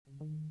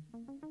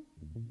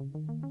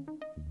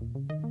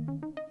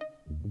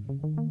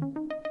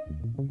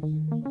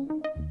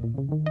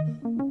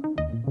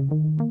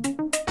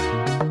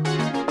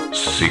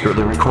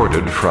Secretly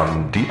recorded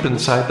from deep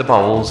inside the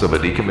bowels of a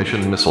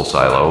decommissioned missile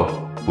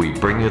silo, we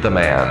bring you the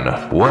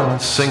man, one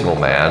single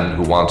man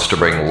who wants to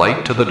bring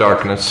light to the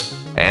darkness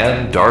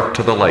and dark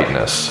to the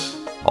lightness.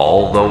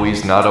 Although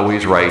he's not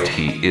always right,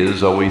 he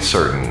is always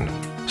certain.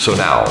 So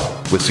now,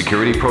 with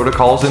security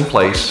protocols in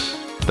place,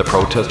 the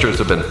protesters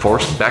have been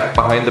forced back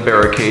behind the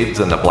barricades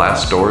and the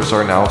blast doors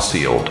are now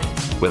sealed.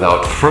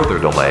 Without further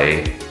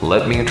delay,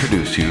 let me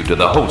introduce you to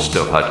the host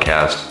of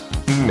HuttCast,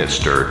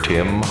 Mr.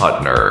 Tim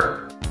Huttner.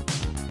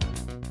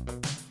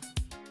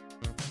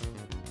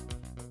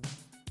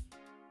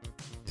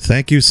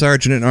 Thank you,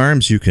 Sergeant at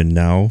Arms. You can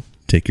now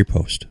take your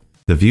post.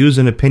 The views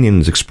and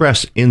opinions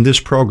expressed in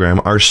this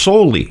program are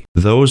solely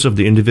those of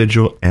the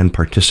individual and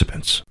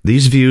participants.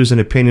 These views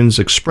and opinions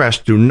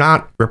expressed do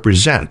not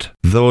represent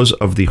those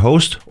of the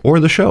host or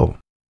the show.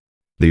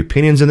 The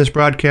opinions in this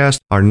broadcast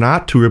are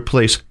not to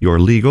replace your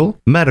legal,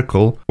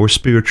 medical, or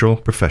spiritual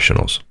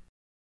professionals.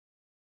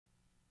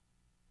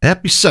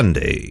 Happy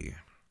Sunday,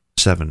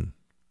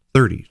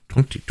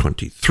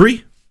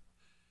 7/30/2023.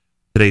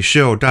 Today's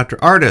show, Dr.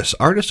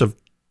 Ardis of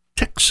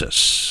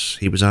Texas.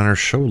 He was on our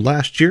show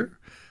last year,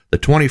 the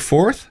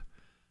 24th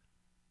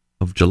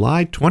of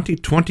July,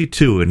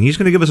 2022, and he's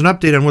going to give us an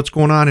update on what's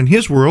going on in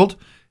his world.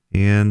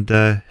 And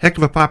heck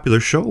of a popular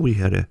show. We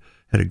had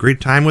a great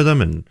time with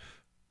him, and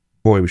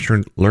boy, we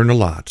sure learned a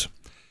lot.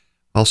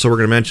 Also, we're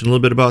going to mention a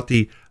little bit about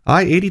the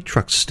I-80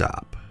 truck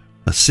stop,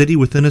 a city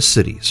within a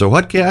city. So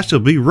HuttCast will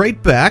be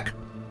right back.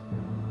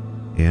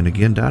 And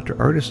again, Dr.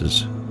 Ardis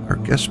is our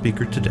guest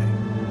speaker today.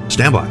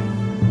 Stand by.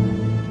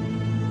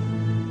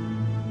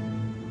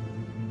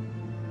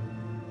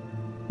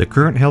 The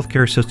current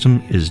healthcare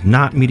system is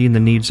not meeting the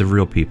needs of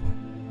real people.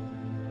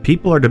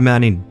 People are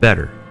demanding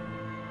better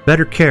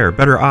care,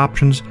 better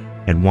options,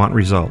 and want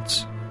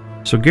results.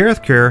 So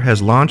Gareth Care has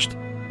launched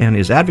and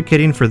is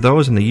advocating for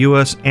those in the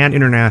U.S. and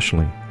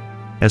internationally,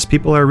 as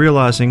people are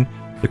realizing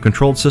the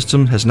controlled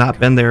system has not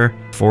been there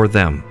for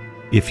them.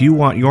 If you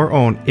want your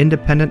own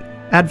independent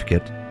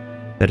advocate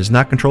that is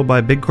not controlled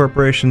by big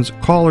corporations,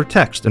 call or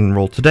text and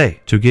enroll today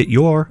to get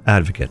your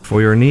advocate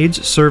for your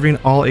needs, serving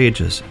all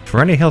ages.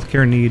 For any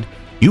healthcare need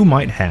you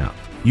might have.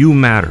 You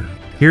matter.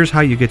 Here's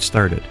how you get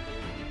started.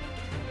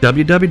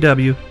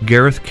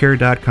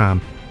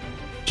 www.garethcare.com.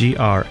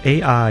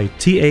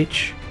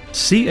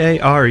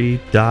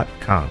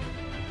 GRAITHCARE.com.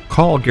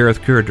 Call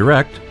Gareth Care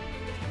Direct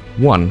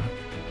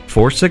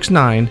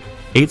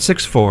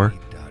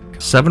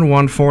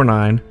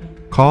 1-469-864-7149.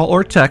 Call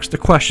or text a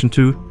question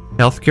to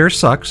Healthcare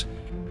Sucks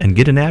and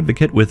get an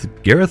advocate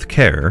with Gareth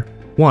Care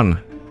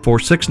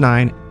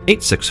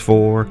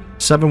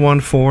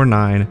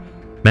 1-469-864-7149.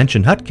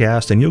 Mention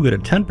HuttCast and you'll get a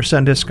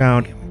 10%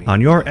 discount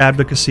on your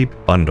advocacy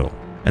bundle.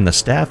 And the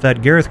staff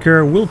at Gareth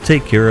Care will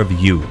take care of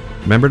you.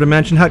 Remember to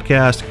mention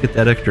HuttCast, get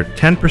that extra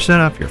 10%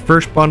 off your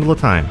first bundle of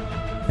time.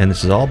 And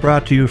this is all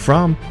brought to you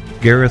from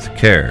Gareth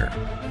Care.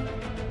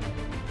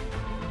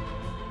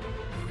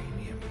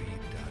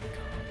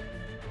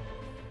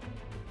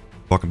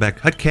 Welcome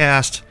back to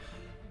HuttCast.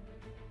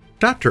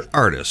 Dr.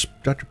 Ardis,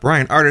 Dr.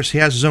 Bryan Ardis, he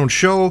has his own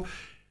show.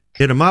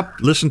 Hit him up,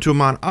 listen to him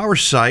on our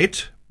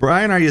site.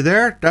 Bryan, are you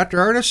there, Dr.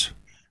 Ardis?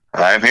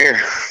 I'm here.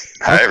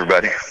 Hi,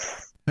 everybody.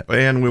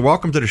 And we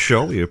welcome to the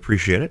show. We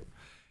appreciate it.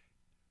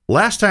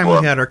 Last time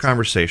we had our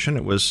conversation,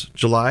 it was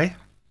July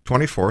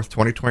 24th,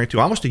 2022,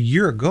 almost a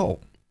year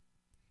ago.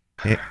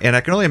 And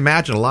I can only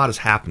imagine a lot has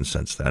happened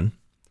since then.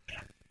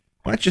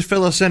 Why don't you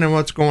fill us in on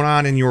what's going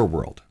on in your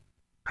world?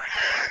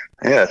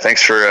 Yeah,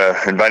 thanks for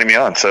inviting me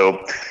on.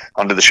 So,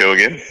 onto the show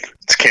again.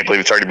 Can't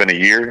believe it's already been a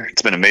year.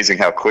 It's been amazing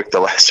how quick the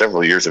last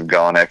several years have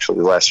gone, actually,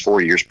 the last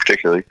 4 years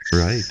particularly.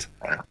 Right.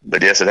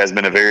 But yes, it has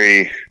been a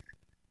very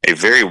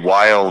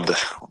wild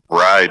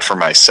ride for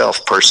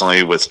myself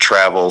personally, with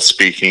travel,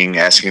 speaking,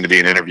 asking to be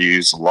in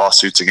interviews,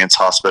 lawsuits against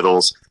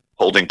hospitals,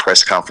 holding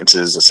press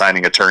conferences,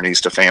 assigning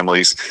attorneys to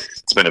families.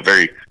 It's been a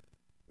very,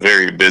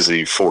 very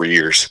busy 4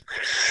 years.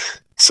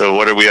 So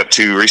what are we up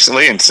to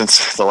recently? And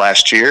since the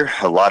last year,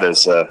 a lot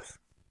has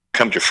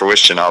come to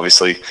fruition,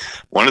 obviously.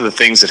 One of the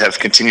things that have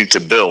continued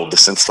to build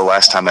since the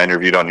last time I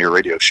interviewed on your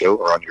radio show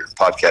or on your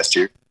podcast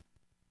here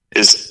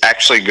is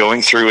actually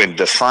going through and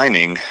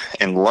defining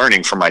and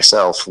learning for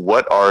myself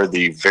what are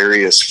the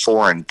various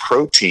foreign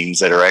proteins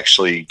that are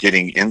actually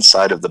getting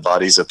inside of the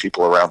bodies of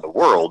people around the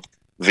world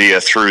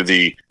through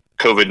the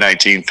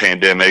COVID-19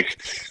 pandemic,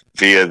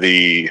 via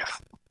the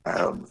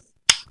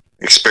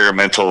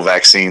experimental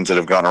vaccines that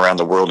have gone around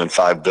the world in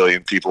 5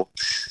 billion people,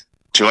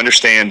 to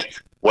understand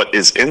what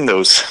is in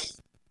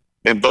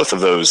both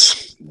of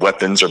those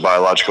weapons, or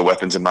biological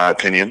weapons, in my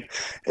opinion.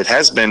 It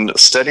has been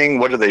studying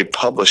what are they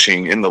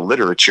publishing in the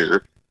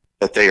literature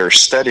that they are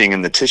studying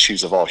in the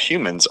tissues of all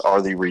humans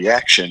are the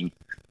reaction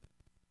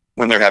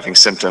when they're having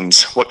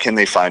symptoms. What can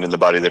they find in the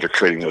body that are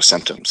creating those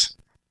symptoms?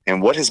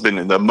 And what has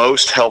been the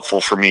most helpful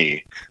for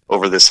me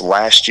over this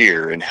last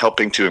year in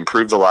helping to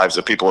improve the lives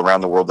of people around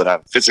the world that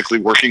I'm physically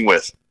working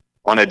with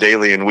on a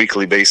daily and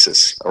weekly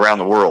basis around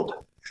the world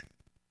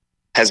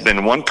has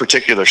been one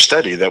particular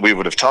study that we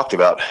would have talked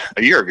about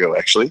a year ago,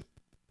 actually.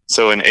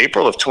 So in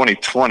April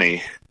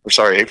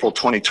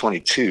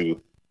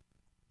 2022,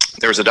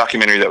 there was a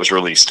documentary that was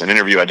released, an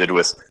interview I did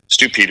with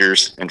Stu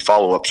Peters and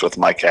follow-ups with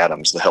Mike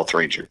Adams, the health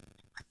ranger.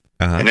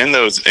 Uh-huh. And in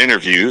those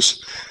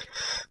interviews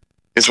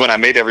is when I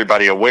made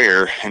everybody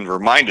aware and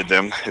reminded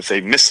them, if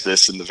they missed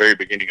this in the very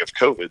beginning of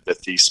COVID, that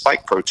the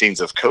spike proteins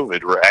of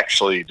COVID were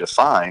actually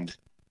defined,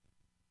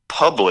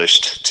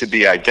 published to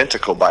be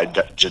identical by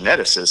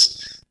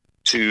geneticists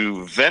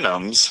to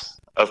venoms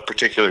of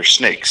particular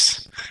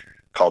snakes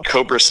called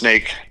cobra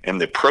snake, and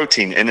the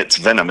protein in its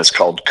venom is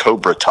called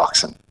cobra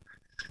toxin.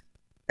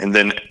 And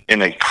then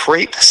in a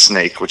crate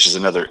snake, which is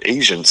another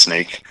Asian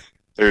snake,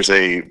 there's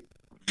a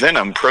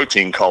venom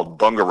protein called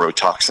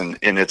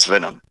bungarotoxin in its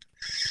venom.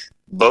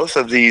 Both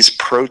of these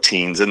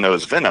proteins in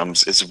those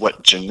venoms is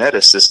what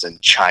geneticists in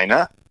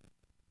China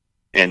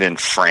and in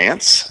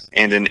France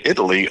and in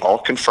Italy all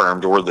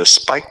confirmed were the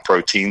spike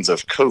proteins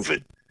of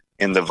COVID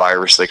in the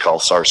virus they call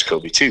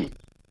SARS-CoV-2.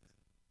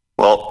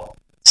 Well,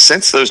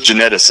 since those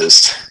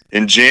geneticists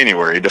in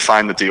January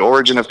defined that the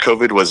origin of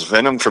COVID was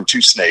venom from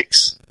two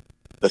snakes,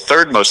 the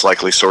third most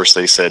likely source,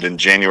 they said, in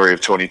January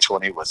of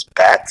 2020 was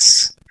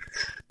bats,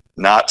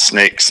 not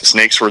snakes.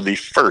 Snakes were the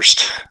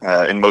first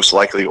and most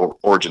likely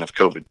origin of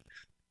COVID.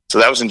 So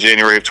that was in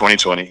January of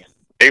 2020.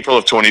 April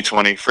of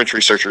 2020, French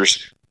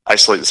researchers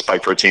isolate the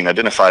spike protein,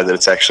 identify that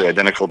it's actually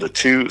identical to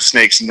two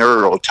snakes'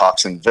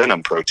 neurotoxin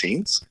venom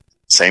proteins,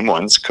 same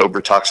ones,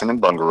 cobra toxin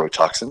and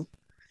bungarotoxin.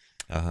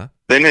 Uh-huh.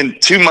 Then in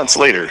 2 months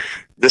later,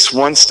 this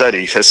one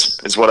study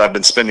is what I've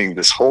been spending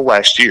this whole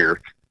last year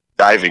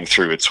diving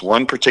through. It's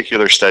one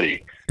particular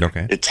study.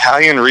 Okay.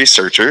 Italian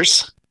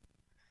researchers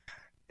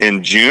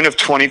in June of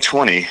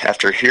 2020,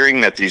 after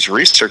hearing that these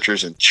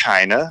researchers in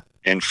China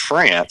and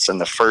France in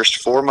the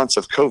first 4 months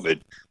of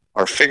COVID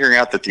are figuring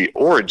out that the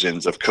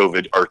origins of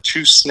COVID are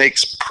two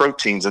snakes'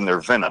 proteins in their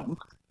venom,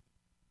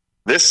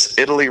 this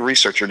Italy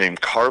researcher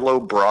named Carlo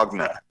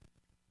Brogna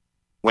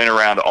went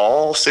around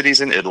all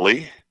cities in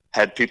Italy,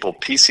 had people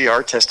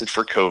PCR tested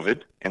for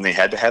COVID, and they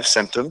had to have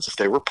symptoms if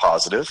they were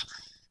positive.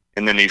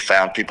 And then he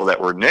found people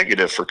that were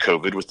negative for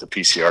COVID with the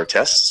PCR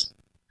tests.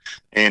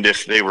 And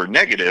if they were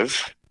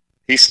negative,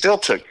 he still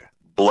took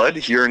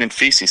blood, urine, and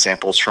feces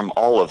samples from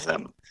all of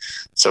them.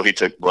 So he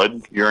took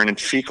blood, urine, and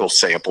fecal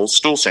samples,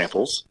 stool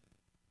samples,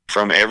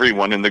 from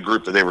everyone in the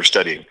group that they were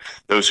studying,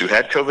 those who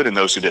had COVID and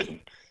those who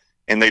didn't.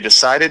 And they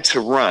decided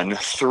to run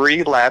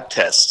 3 lab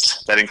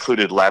tests that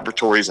included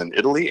laboratories in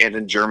Italy and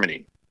in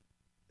Germany.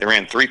 They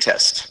ran 3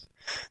 tests.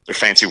 They're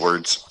fancy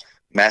words: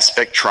 mass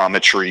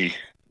spectrometry,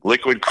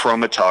 liquid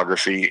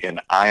chromatography, and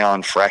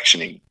ion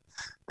fractioning.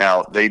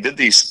 Now, they did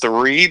these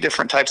 3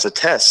 different types of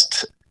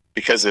tests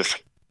because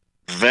if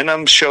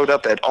venom showed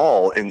up at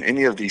all in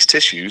any of these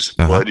tissues,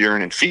 blood,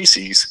 urine, and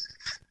feces,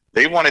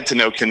 they wanted to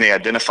know, can they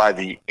identify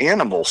the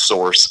animal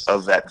source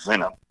of that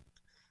venom?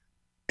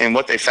 And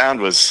what they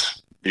found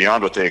was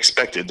beyond what they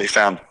expected. They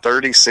found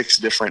 36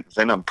 different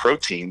venom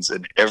proteins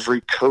in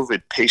every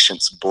COVID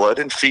patient's blood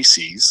and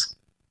feces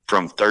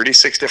from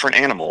 36 different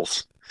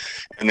animals.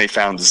 And they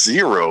found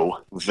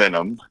 0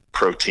 venom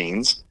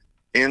proteins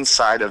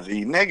inside of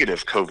the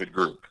negative COVID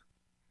group.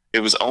 It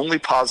was only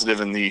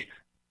positive in the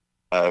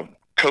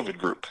COVID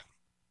group.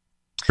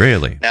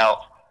 Really?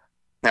 Now,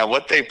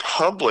 what they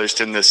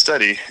published in this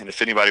study, and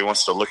if anybody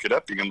wants to look it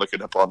up, you can look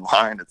it up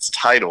online. It's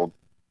titled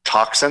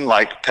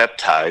Toxin-Like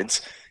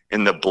Peptides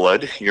in the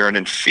Blood, Urine,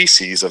 and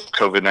Feces of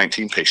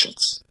COVID-19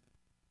 Patients.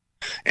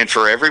 And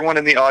for everyone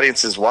in the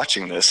audience is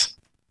watching this,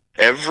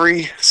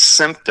 every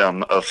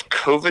symptom of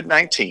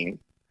COVID-19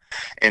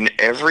 and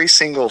every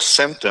single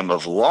symptom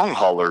of long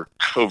hauler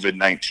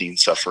COVID-19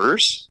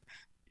 sufferers,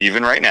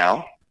 even right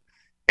now,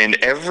 and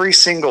every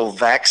single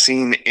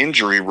vaccine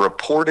injury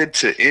reported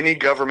to any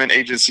government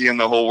agency in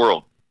the whole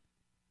world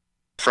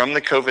from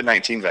the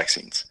COVID-19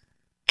 vaccines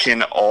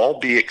can all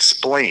be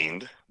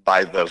explained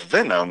by the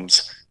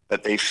venoms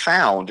that they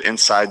found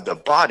inside the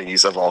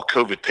bodies of all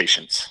COVID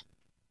patients.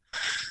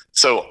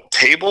 So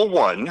table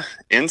 1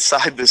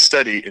 inside this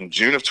study in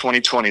June of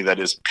 2020 that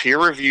is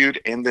peer-reviewed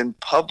and then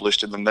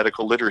published in the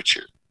medical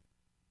literature.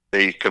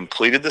 They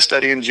completed the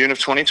study in June of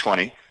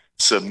 2020,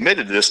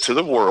 submitted this to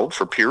the world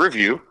for peer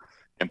review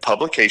and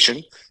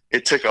publication.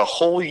 It took a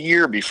whole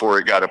year before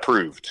it got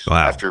approved.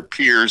 Wow. After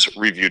peers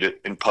reviewed it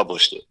and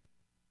published it.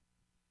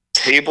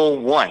 Table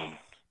 1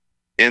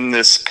 in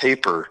this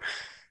paper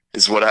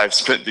is what I've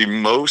spent the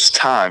most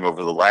time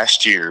over the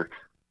last year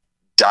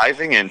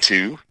diving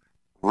into,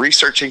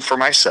 researching for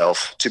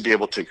myself to be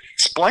able to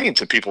explain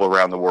to people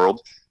around the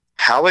world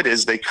how it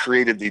is they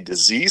created the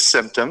disease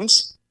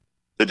symptoms,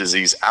 the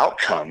disease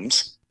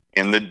outcomes,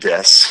 and the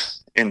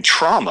deaths and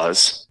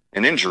traumas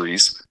and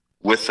injuries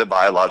with the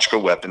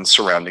biological weapons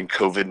surrounding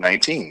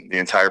COVID-19, the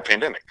entire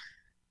pandemic.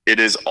 It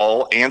is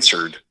all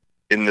answered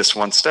in this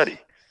one study.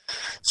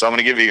 So I'm going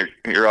to give you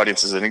your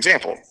audiences an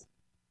example.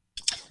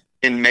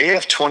 In May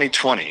of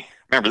 2020,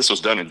 remember this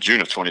was done in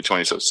June of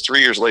 2020, so it's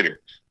 3 years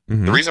later.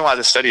 Mm-hmm. The reason why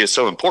this study is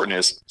so important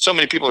is so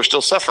many people are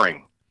still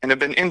suffering and have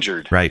been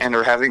injured and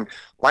are having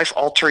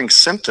life-altering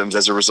symptoms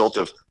as a result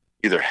of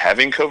either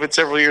having COVID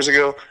several years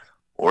ago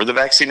or the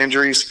vaccine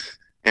injuries.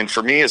 And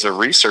for me as a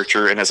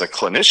researcher and as a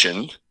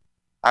clinician,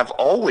 I've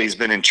always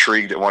been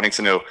intrigued at wanting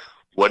to know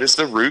what is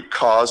the root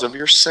cause of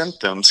your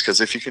symptoms,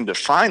 because if you can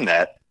define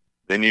that,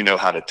 then you know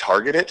how to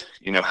target it,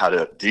 you know how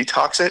to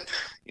detox it,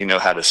 you know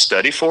how to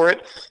study for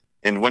it.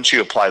 And once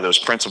you apply those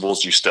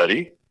principles you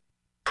study,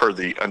 per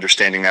the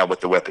understanding now what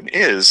the weapon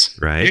is,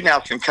 you now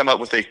can come up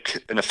with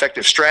an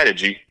effective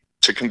strategy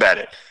to combat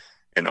it.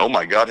 And oh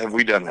my God, have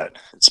we done that?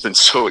 It's been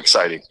so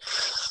exciting.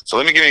 So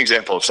let me give you an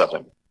example of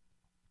something.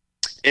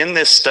 In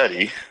this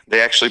study, they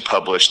actually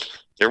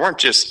published, there weren't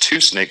just 2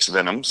 snakes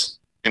venoms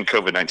in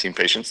COVID-19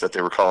 patients that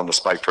they were calling the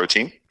spike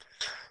protein.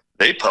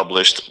 They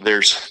published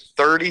there's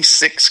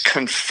 36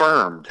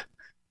 confirmed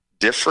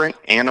different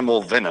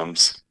animal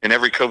venoms in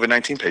every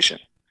COVID-19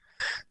 patient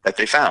that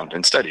they found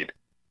and studied.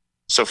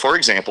 So for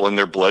example, in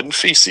their blood and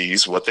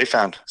feces, what they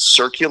found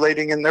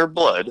circulating in their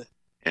blood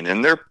and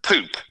in their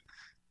poop,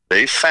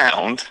 they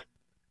found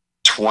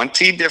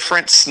 20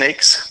 different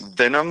snakes'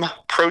 venom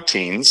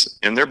proteins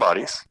in their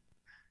bodies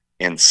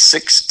and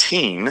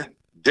 16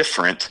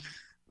 different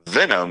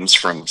venoms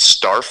from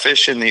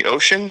starfish in the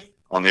ocean,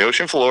 on the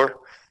ocean floor,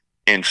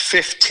 and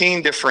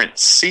 15 different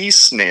sea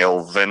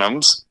snail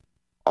venoms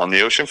on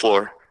the ocean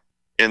floor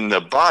in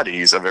the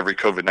bodies of every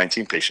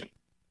COVID-19 patient.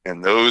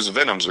 And those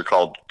venoms are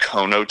called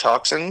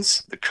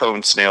conotoxins, the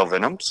cone snail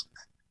venoms,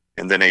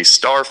 and then a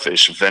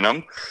starfish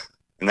venom.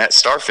 And that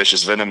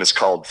starfish's venom is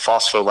called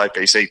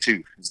phospholipase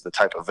A2, is the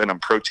type of venom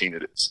protein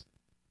it is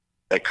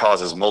that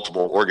causes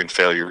multiple organ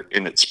failure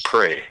in its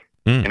prey.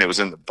 And it was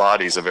in the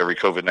bodies of every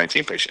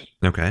COVID-19 patient.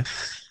 Okay.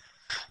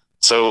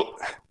 So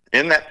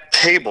in that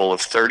table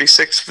of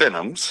 36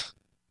 venoms,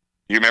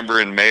 you remember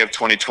in May of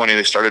 2020,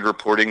 they started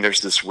reporting there's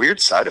this weird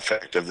side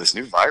effect of this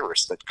new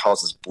virus that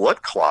causes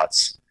blood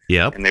clots.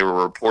 Yep. And they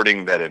were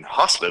reporting that in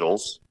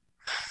hospitals,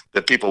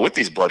 that people with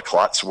these blood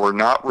clots were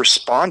not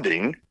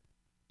responding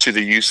to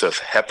the use of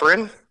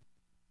heparin,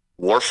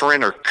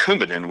 warfarin, or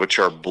Coumadin, which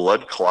are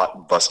blood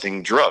clot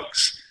busting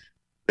drugs.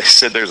 They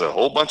said there's a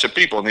whole bunch of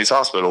people in these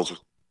hospitals with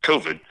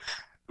COVID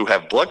who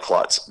have blood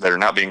clots that are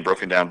not being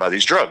broken down by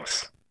these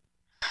drugs.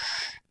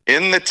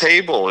 In the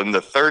table, in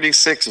the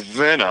 36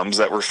 venoms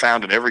that were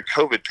found in every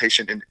COVID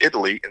patient in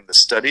Italy in the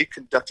study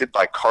conducted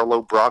by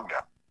Carlo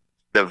Bragna,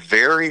 the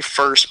very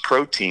first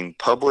protein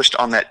published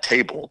on that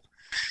table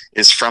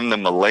is from the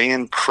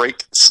Malayan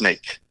crate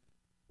snake,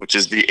 which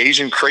is the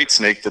Asian crate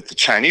snake that the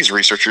Chinese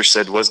researchers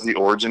said was the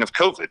origin of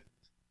COVID.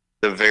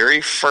 The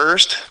very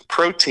first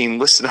protein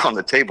listed on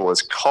the table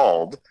is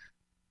called,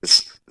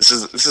 this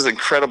is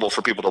incredible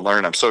for people to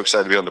learn. I'm so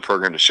excited to be on the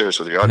program to share this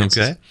with your audience.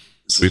 Okay.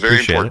 This is very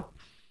important.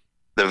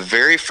 The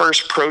very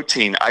first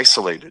protein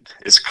isolated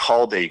is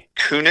called a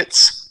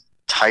Kunitz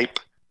type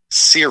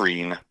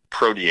serine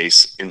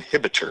protease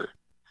inhibitor.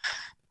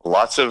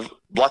 Lots of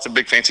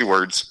big fancy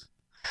words,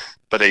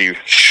 but a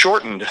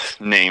shortened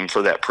name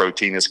for that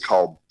protein is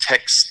called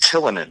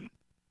textillinin.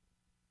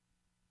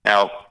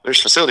 Now,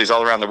 there's facilities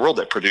all around the world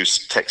that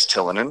produce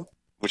textillinin,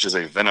 which is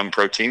a venom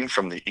protein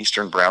from the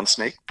eastern brown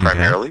snake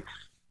primarily. Okay.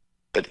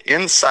 But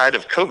inside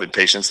of COVID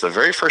patients, the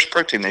very first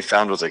protein they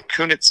found was a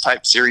Kunitz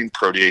type serine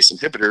protease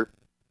inhibitor,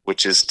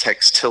 which is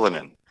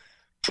textillinin.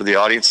 For the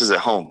audiences at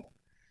home,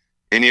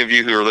 any of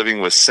you who are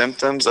living with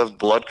symptoms of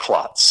blood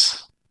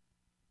clots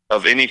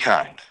of any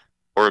kind,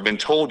 or have been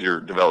told you're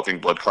developing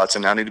blood clots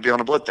and now need to be on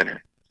a blood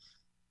thinner,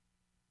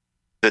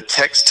 the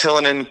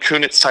textillinin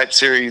Kunitz type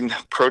serine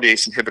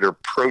protease inhibitor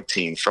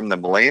protein from the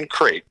Malayan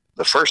crate,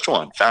 the first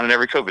one found in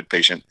every COVID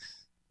patient,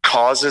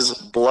 causes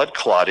blood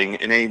clotting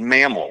in a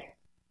mammal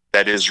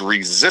that is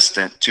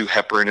resistant to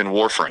heparin and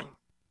warfarin.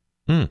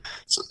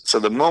 So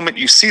the moment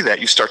you see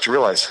that, you start to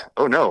realize,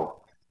 oh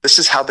no, this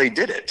is how they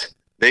did it.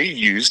 They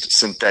used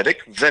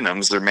synthetic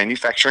venoms they're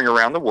manufacturing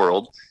around the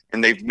world,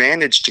 and they've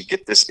managed to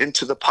get this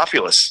into the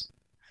populace.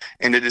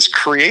 And it is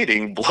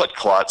creating blood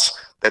clots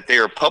that they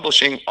are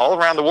publishing all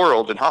around the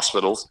world in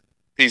hospitals.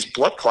 These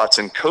blood clots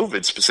in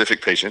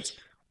COVID-specific patients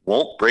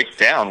won't break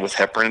down with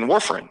heparin and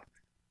warfarin.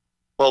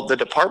 Well, the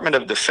Department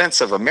of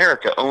Defense of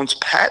America owns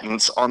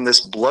patents on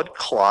this blood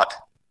clot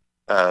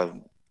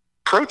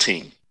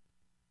protein.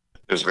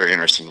 It was very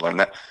interesting to learn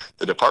that.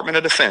 The Department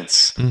of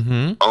Defense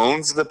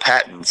owns the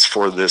patents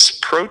for this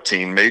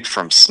protein made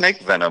from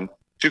snake venom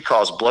to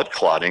cause blood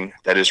clotting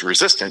that is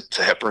resistant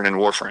to heparin and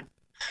warfarin.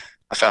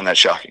 I found that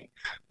shocking.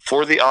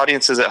 For the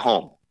audiences at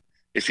home,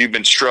 if you've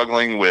been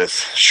struggling with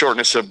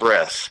shortness of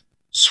breath,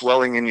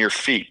 swelling in your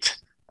feet,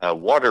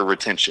 water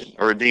retention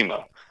or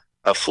edema,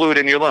 fluid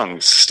in your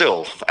lungs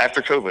still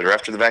after COVID or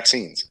after the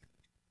vaccines,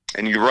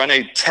 and you run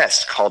a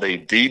test called a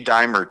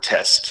D-dimer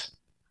test.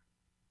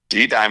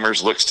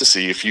 D-dimers looks to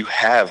see if you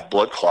have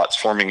blood clots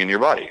forming in your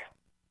body.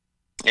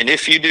 And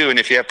if you do, and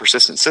if you have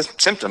persistent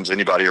symptoms,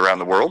 anybody around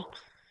the world,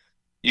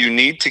 you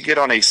need to get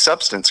on a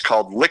substance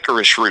called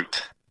licorice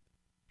root,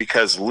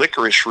 because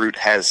licorice root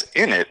has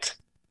in it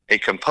a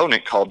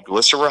component called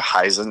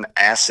glycyrrhizin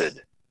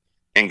acid.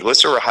 And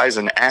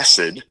glycyrrhizin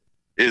acid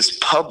is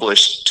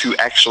published to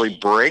actually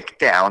break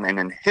down and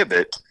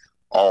inhibit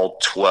all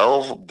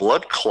 12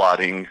 blood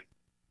clotting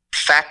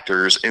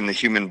factors in the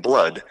human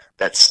blood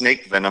that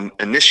snake venom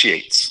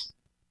initiates.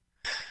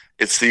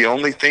 It's the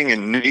only thing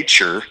in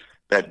nature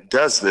that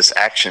does this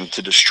action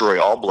to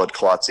destroy all blood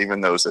clots, even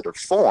those that are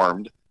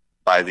formed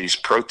by these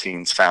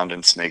proteins found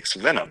in snakes'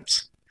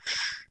 venoms.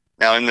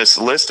 Now, in this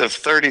list of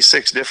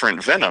 36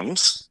 different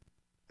venoms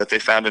that they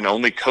found in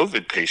only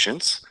COVID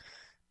patients,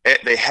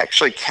 they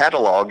actually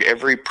catalog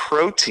every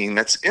protein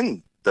that's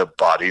in the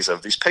bodies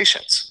of these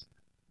patients,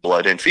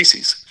 blood and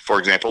feces. For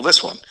example,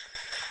 this one.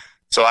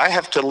 So I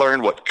have to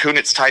learn what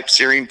Kunitz-type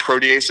serine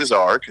proteases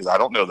are because I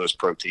don't know those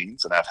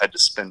proteins, and I've had to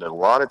spend a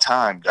lot of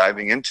time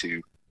diving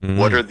into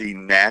what are the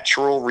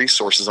natural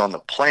resources on the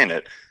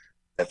planet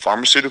that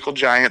pharmaceutical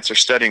giants are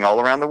studying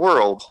all around the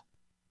world.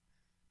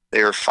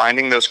 They are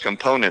finding those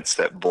components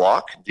that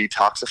block,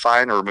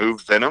 detoxify, and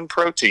remove venom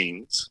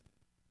proteins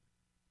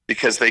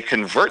because they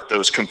convert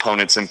those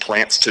components in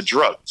plants to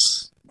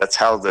drugs. That's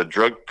how the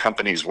drug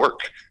companies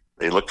work.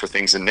 They look for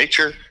things in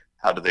nature.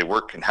 How do they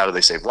work and how do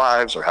they save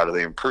lives or how do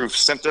they improve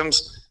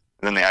symptoms?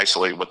 And then they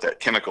isolate what that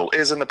chemical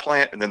is in the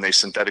plant and then they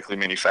synthetically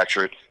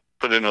manufacture it,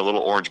 put it in a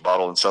little orange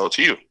bottle and sell it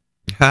to you.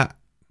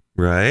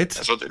 Right.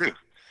 That's what they do.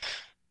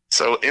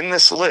 So in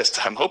this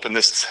list, I'm hoping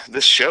this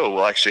show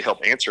will actually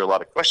help answer a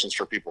lot of questions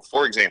for people.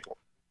 For example,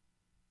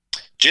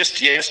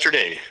 just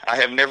yesterday, I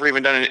have never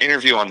even done an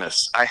interview on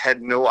this. I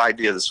had no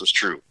idea this was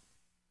true,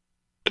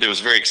 but it was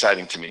very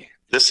exciting to me.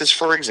 This is,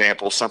 for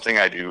example, something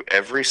I do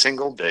every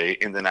single day,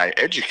 and then I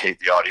educate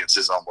the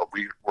audiences on what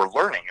we're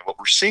learning and what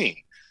we're seeing.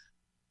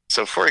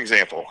 So, for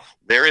example,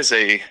 there is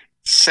a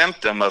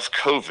symptom of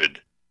COVID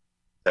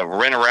that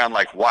ran around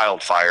like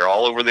wildfire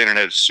all over the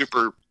internet. It's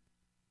super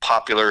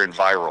popular and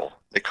viral.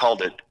 They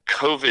called it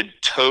COVID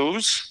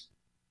toes,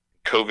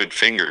 COVID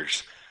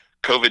fingers.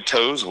 COVID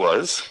toes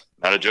was,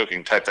 not a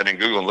joking, type that in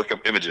Google and look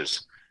up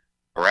images.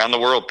 Around the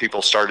world,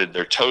 people started,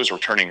 their toes were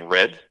turning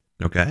red,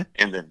 okay,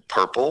 and then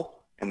purple,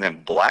 and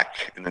then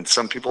black, and then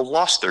some people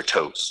lost their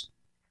toes,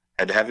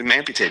 had to have them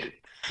amputated.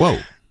 Whoa.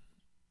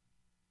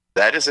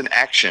 That is an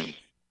action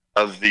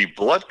of the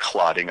blood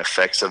clotting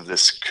effects of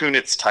this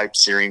Kunitz-type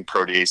serine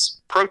protease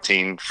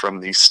protein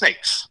from these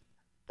snakes.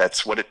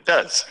 That's what it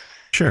does.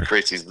 Sure. It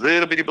creates these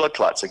little bitty blood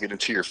clots that get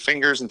into your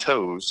fingers and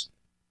toes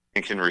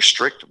and can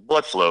restrict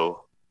blood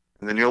flow,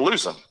 and then you'll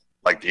lose them,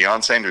 like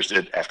Deion Sanders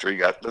did after he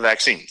got the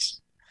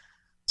vaccines.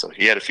 So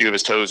he had a few of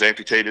his toes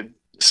amputated.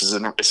 This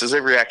is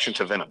a reaction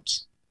to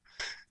venoms.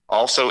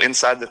 Also,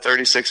 inside the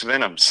 36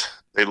 venoms,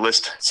 they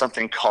list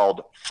something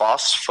called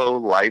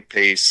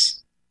phospholipase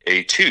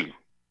A2.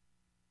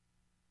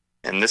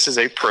 And this is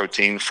a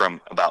protein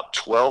from about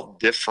 12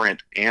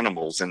 different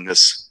animals in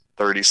this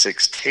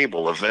 36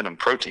 table of venom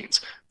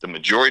proteins. The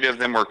majority of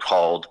them are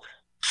called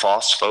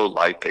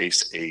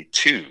phospholipase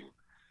A2.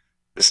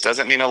 This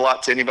doesn't mean a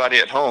lot to anybody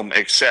at home,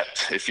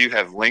 except if you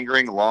have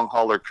lingering long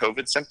hauler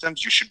COVID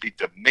symptoms, you should be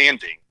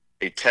demanding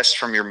a test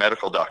from your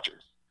medical doctor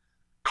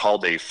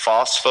called a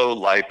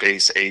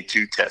phospholipase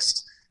A2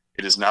 test.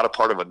 It is not a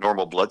part of a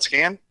normal blood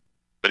scan,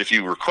 but if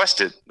you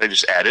request it, they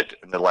just add it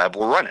and the lab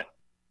will run it.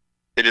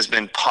 It has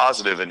been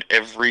positive in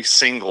every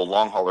single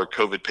long hauler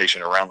COVID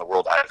patient around the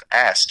world I've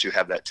asked to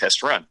have that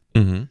test run.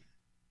 Mm-hmm.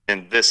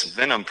 And this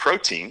venom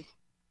protein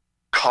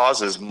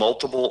causes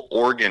multiple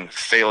organ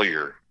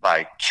failure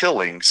by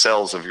killing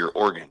cells of your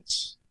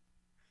organs.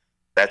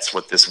 That's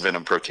what this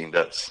venom protein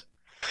does.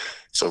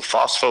 So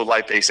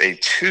phospholipase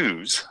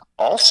A2s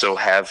also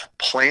have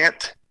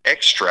plant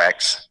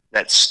extracts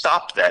that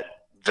stop that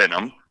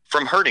venom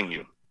from hurting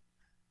you.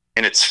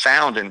 And it's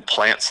found in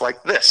plants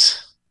like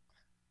this.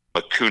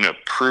 Mucuna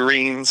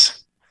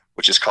prurines,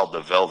 which is called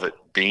the velvet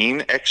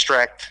bean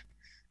extract.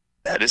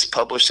 That is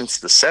published since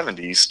the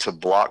 70s to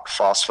block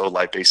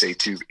phospholipase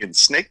A2 in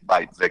snake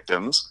bite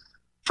victims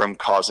from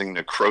causing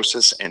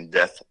necrosis and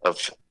death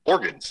of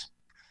organs.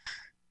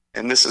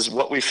 And this is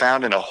what we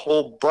found in a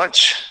whole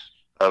bunch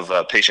of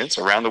patients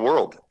around the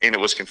world. And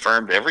it was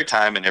confirmed every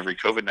time in every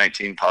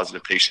COVID-19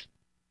 positive patient.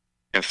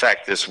 In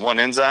fact, this one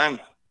enzyme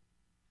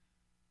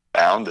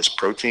found, this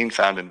protein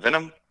found in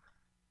venom,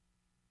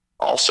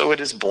 also it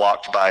is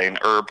blocked by an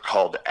herb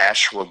called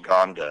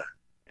ashwagandha.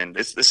 And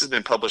this has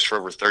been published for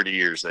over 30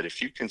 years, that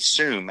if you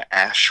consume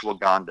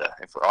ashwagandha,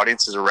 and for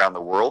audiences around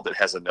the world, it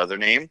has another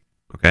name,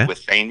 okay,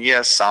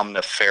 Withania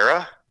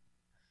somnifera.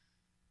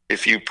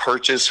 If you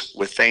purchase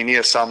Withania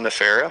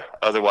somnifera,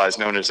 otherwise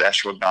known as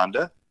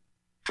ashwagandha,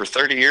 for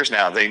 30 years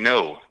now, they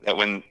know that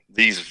when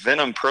these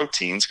venom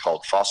proteins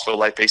called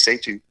phospholipase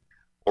A2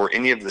 or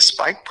any of the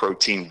spike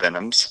protein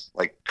venoms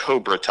like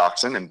cobra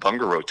toxin and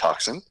bungaro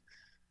toxin,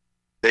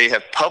 they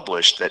have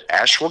published that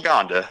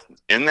ashwagandha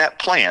in that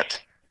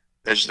plant,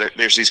 there's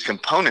these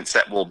components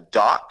that will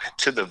dock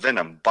to the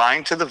venom,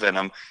 bind to the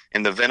venom,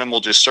 and the venom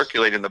will just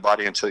circulate in the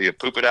body until you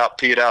poop it out,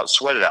 pee it out,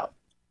 sweat it out.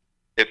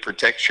 It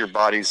protects your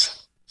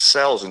body's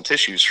cells and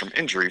tissues from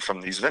injury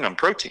from these venom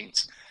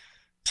proteins.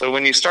 So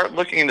when you start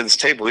looking into this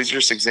table, these are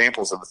just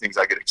examples of the things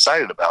I get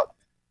excited about,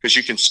 because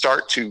you can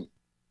start to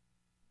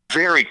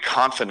very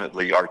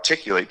confidently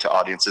articulate to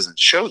audiences and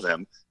show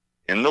them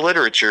in the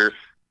literature,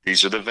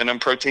 these are the venom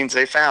proteins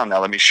they found. Now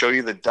let me show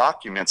you the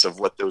documents of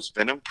what those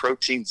venom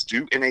proteins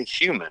do in a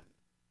human.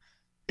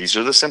 These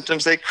are the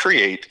symptoms they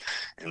create,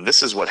 and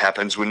this is what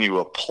happens when you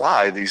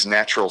apply these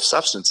natural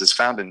substances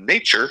found in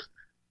nature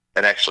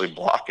that actually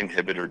block,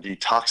 inhibit, or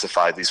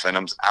detoxify these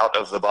venoms out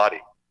of the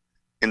body.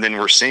 And then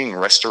we're seeing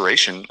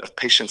restoration of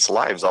patients'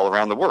 lives all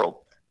around the world.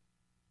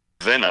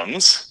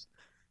 Venoms,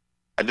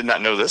 I did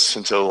not know this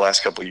until the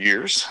last couple of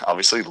years,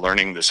 obviously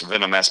learning this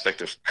venom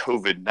aspect of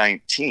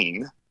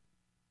COVID-19.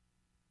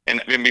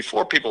 And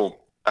before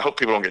people, I hope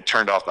people don't get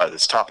turned off by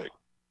this topic.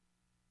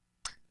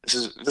 This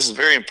is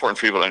very important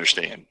for people to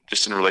understand,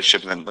 just in a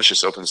relationship, and then let's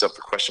just open this up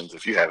for questions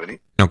if you have any.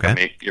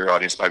 Okay. Your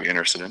audience might be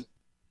interested in.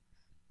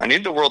 I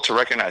need the world to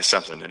recognize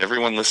something, and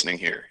everyone listening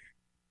here,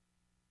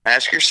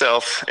 ask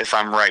yourself if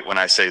I'm right when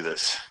I say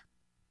this.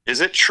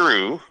 Is it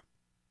true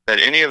that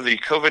any of the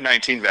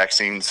COVID-19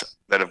 vaccines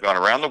that have gone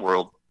around the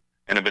world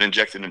and have been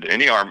injected into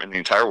any arm in the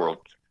entire world,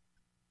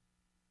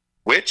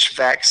 which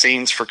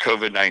vaccines for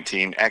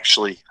COVID-19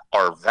 actually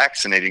are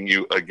vaccinating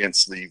you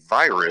against the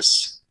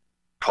virus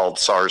called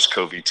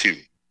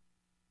SARS-CoV-2?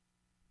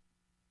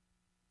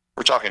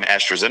 We're talking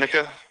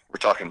AstraZeneca, we're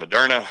talking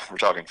Moderna, we're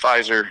talking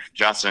Pfizer,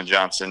 Johnson &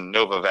 Johnson,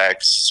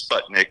 Novavax,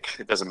 Sputnik,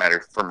 it doesn't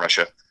matter, from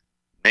Russia.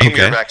 Name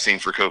your vaccine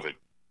for COVID.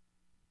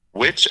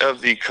 Which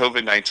of the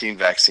COVID-19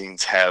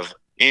 vaccines have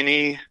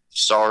any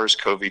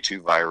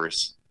SARS-CoV-2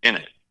 virus in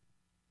it?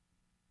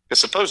 Because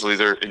supposedly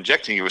they're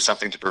injecting you with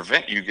something to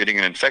prevent you getting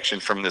an infection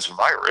from this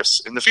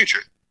virus in the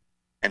future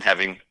and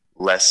having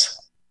worse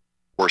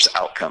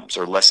outcomes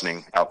or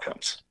lessening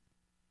outcomes.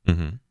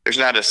 Mm-hmm. There's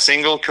not a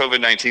single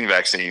COVID-19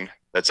 vaccine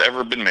that's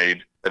ever been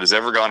made, that has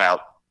ever gone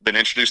out, been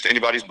introduced to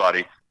anybody's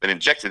body, been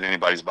injected in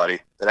anybody's body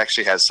that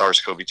actually has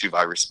SARS-CoV-2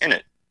 virus in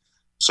it.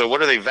 So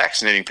what are they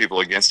vaccinating people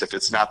against if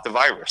it's not the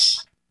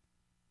virus?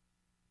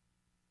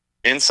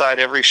 Inside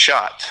every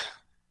shot,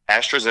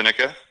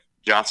 AstraZeneca,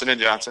 Johnson &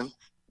 Johnson,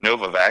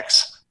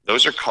 Novavax,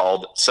 those are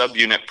called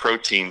subunit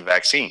protein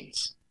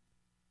vaccines.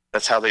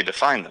 That's how they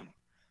define them.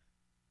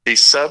 The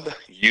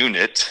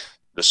subunit,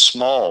 the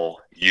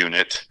small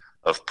unit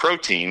of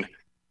protein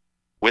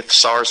with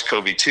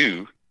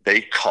SARS-CoV-2,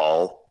 they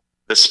call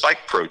the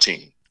spike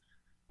protein,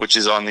 which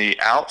is on the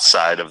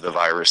outside of the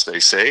virus, they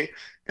say.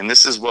 And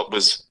this is what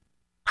was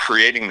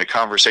creating the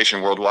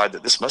conversation worldwide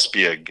that this must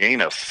be a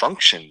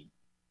gain-of-function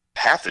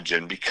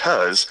pathogen,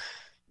 because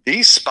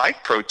these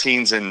spike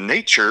proteins in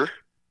nature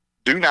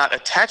do not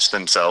attach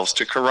themselves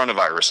to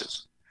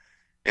coronaviruses.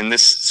 And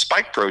this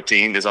spike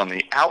protein is on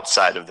the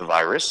outside of the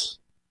virus.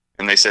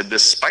 And they said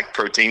this spike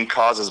protein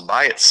causes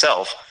by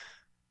itself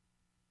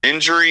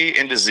injury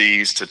and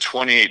disease to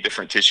 28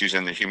 different tissues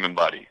in the human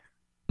body.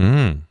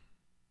 Mm.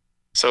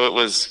 So it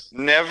was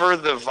never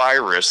the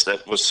virus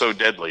that was so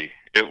deadly.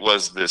 It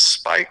was this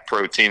spike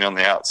protein on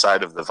the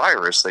outside of the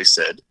virus, they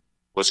said,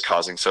 was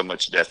causing so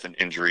much death and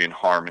injury and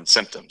harm and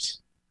symptoms.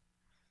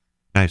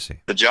 I see.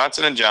 The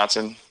Johnson &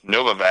 Johnson,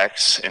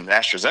 Novavax, and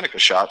AstraZeneca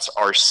shots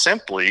are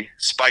simply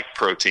spike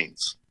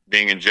proteins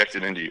being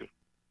injected into you.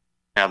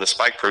 Now, the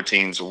spike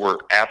proteins were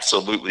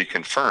absolutely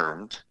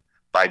confirmed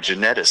by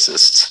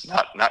geneticists,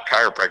 not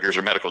chiropractors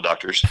or medical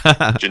doctors.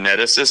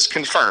 Geneticists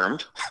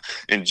confirmed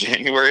in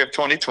January of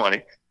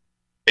 2020,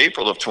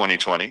 April of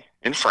 2020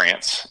 in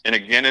France, and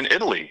again in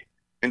Italy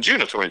in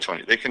June of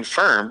 2020. They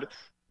confirmed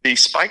the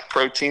spike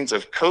proteins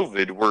of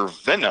COVID were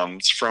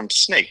venoms from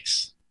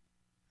snakes.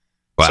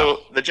 Wow. So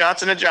the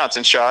Johnson &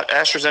 Johnson shot,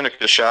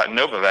 AstraZeneca shot, and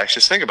Novavax,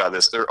 just think about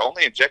this. They're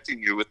only injecting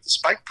you with the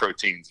spike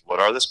proteins. What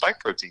are the spike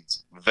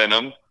proteins?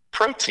 Venom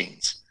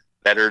proteins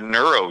that are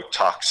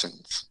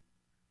neurotoxins,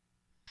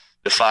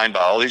 defined by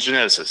all these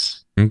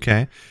geneticists.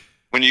 Okay.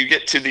 When you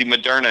get to the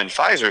Moderna and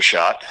Pfizer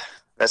shot,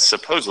 that's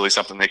supposedly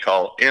something they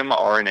call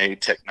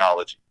mRNA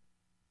technology.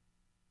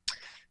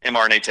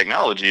 mRNA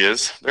technology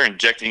is they're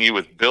injecting you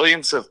with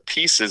billions of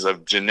pieces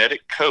of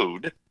genetic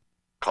code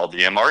called the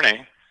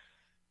mRNA,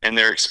 and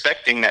they're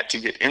expecting that to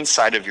get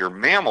inside of your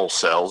mammal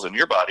cells in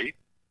your body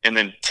and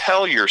then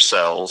tell your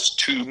cells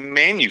to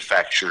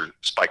manufacture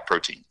spike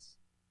proteins.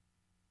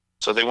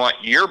 So they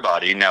want your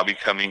body now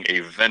becoming a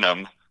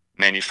venom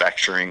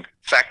manufacturing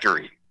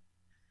factory.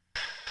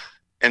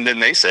 And then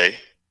they say,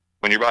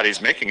 when your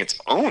body's making its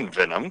own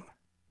venom,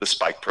 the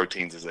spike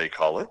proteins as they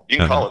call it, you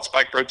can call it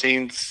spike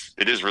proteins,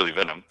 it is really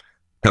venom.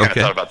 I kind of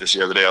thought about this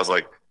the other day. I was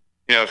like,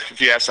 if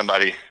you ask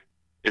somebody,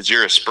 is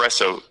your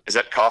espresso, is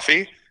that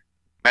coffee?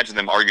 Imagine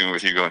them arguing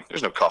with you going,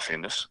 there's no coffee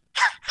in this.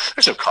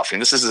 There's no coffee in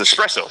this. This is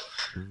espresso.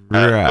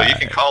 Right. But you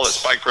can call it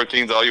spike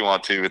proteins all you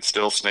want to. It's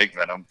still snake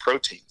venom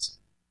proteins.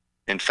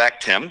 In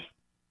fact, Tim,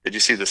 did you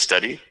see the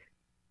study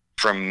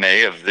from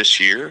May of this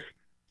year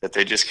that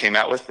they just came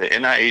out with? The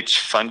NIH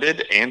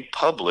funded and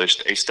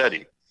published a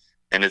study,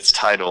 and it's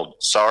titled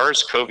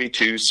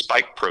SARS-CoV-2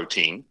 Spike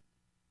Protein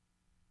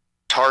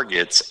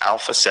Targets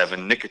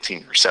Alpha-7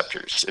 Nicotine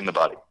Receptors in the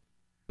Body.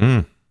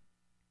 Mm.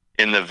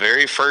 In the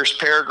very first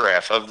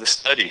paragraph of the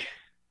study,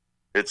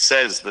 it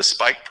says the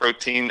spike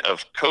protein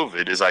of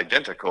COVID is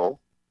identical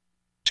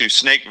to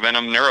snake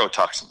venom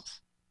neurotoxins.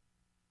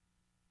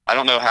 I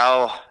don't know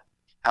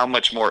how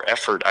much more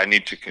effort I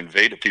need to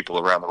convey to people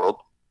around the world.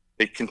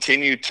 They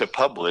continue to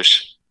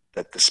publish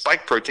that the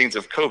spike proteins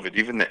of COVID,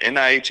 even the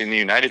NIH in the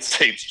United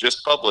States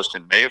just published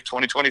in May of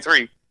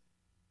 2023,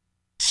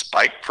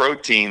 spike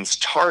proteins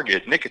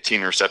target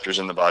nicotine receptors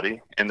in the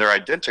body, and they're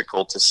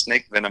identical to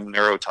snake venom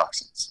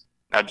neurotoxins.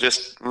 Now,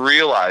 just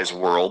realize,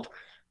 world,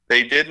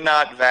 they did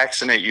not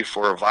vaccinate you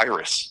for a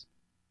virus.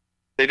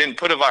 They didn't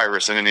put a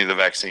virus in any of the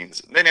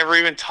vaccines. They never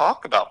even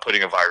talk about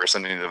putting a virus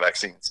in any of the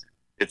vaccines.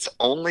 It's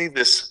only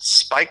this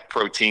spike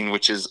protein,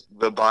 which is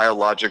the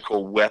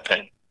biological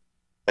weapon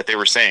that they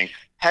were saying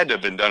had to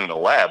have been done in a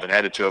lab and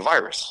added to a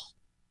virus.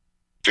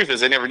 The truth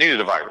is, they never needed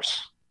a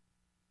virus.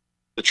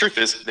 The truth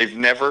is, they've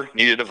never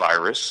needed a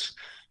virus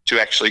to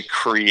actually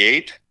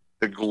create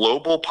the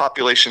global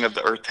population of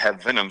the earth to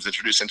have venoms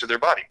introduced into their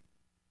body.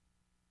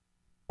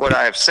 What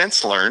I have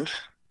since learned,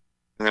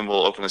 and then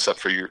we'll open this up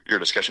for your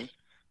discussion,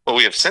 what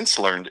we have since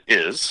learned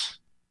is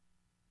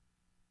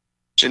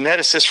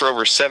geneticists for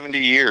over 70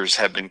 years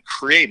have been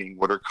creating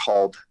what are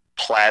called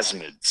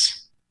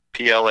plasmids,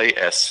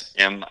 Plasmids.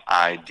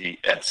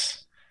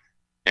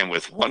 And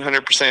with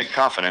 100%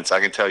 confidence, I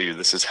can tell you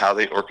this is how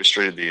they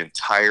orchestrated the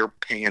entire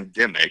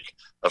pandemic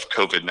of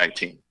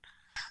COVID-19.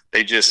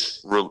 They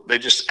just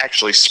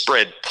actually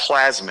spread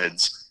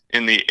plasmids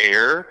in the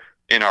air,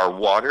 in our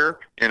water,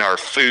 in our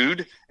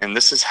food, and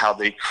this is how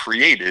they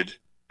created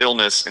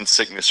illness and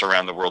sickness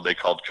around the world they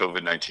called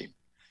COVID-19.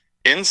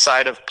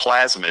 Inside of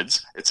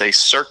plasmids, it's a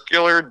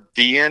circular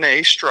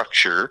DNA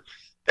structure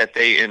that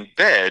they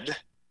embed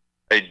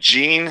a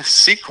gene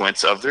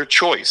sequence of their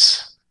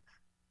choice.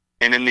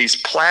 And in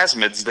these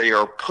plasmids, they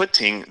are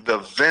putting the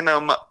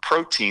venom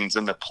proteins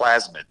in the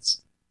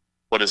plasmids.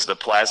 What does the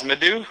plasmid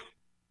do?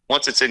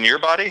 Once it's in your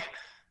body,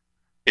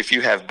 if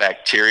you have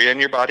bacteria in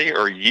your body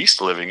or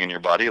yeast living in your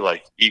body,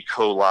 like E.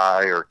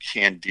 coli or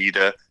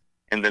Candida,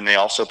 and then they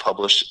also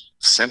publish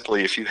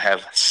simply if you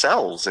have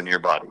cells in your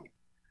body.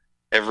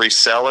 Every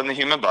cell in the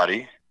human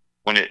body,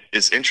 when it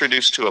is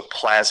introduced to a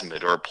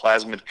plasmid, or a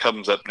plasmid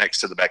comes up next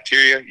to the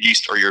bacteria,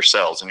 yeast, or your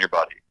cells in your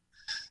body,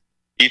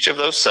 each of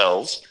those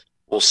cells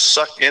will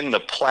suck in the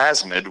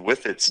plasmid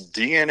with its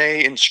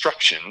DNA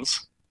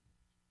instructions.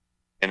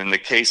 And in the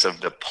case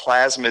of the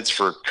plasmids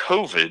for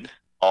COVID,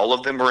 all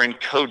of them are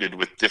encoded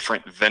with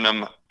different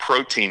venom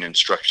protein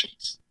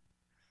instructions.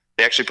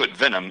 They actually put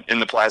venom in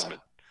the plasmid.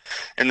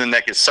 And then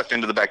that gets sucked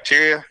into the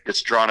bacteria,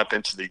 gets drawn up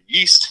into the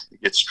yeast,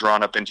 it gets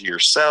drawn up into your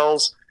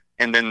cells,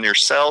 and then your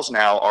cells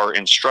now are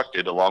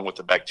instructed, along with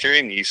the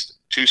bacteria and yeast,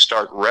 to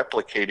start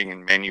replicating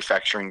and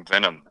manufacturing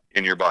venom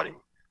in your body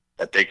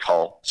that they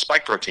call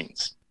spike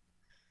proteins.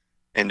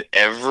 And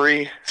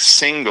every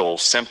single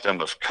symptom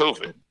of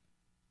COVID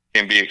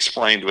can be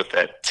explained with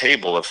that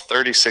table of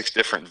 36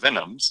 different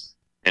venoms,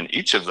 and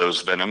each of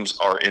those venoms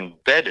are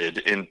embedded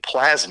in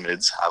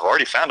plasmids. I've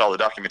already found all the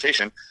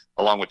documentation,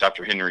 along with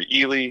Dr. Henry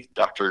Ely,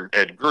 Dr.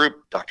 Ed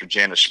Group, Dr.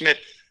 Jana Schmidt.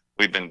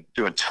 We've been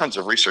doing tons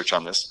of research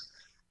on this.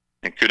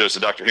 And kudos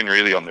to Dr. Henry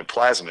Ely on the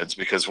plasmids,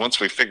 because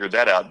once we figured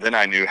that out, then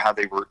I knew how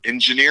they were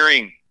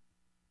engineering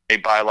a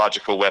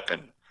biological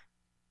weapon.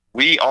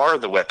 We are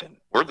the weapon.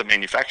 We're the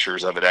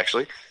manufacturers of it,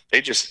 actually.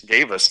 They just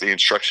gave us the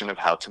instruction of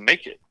how to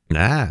make it.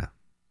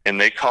 And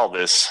they call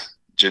this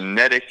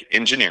genetic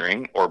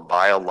engineering or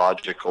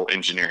biological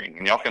engineering.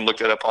 And y'all can look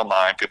that up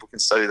online. People can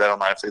study that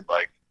online if they'd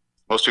like.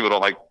 Most people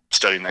don't like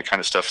studying that kind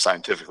of stuff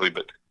scientifically,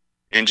 but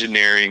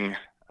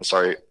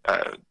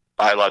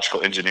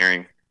biological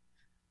engineering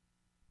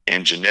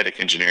and genetic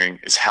engineering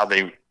is how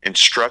they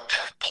instruct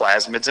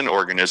plasmids and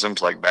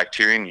organisms like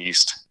bacteria and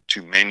yeast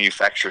to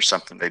manufacture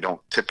something they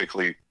don't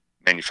typically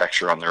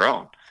manufacture on their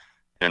own.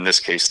 And in this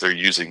case, they're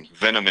using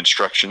venom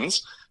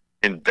instructions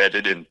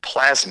embedded in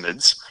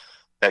plasmids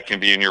that can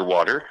be in your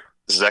water.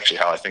 This is actually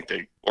how I think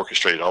they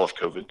orchestrated all of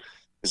COVID,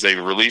 is they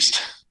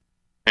released,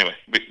 anyway,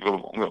 we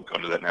won't go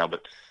into that now,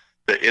 but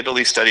the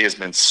Italy study has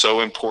been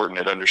so important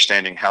at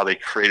understanding how they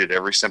created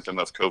every symptom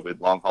of COVID,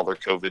 long hauler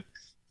COVID.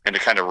 And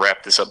to kind of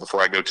wrap this up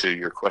before I go to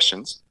your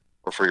questions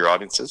or for your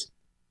audiences,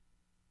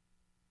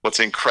 what's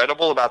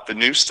incredible about the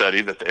new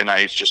study that the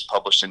NIH just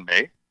published in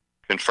May,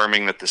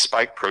 confirming that the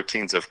spike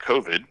proteins of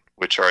COVID,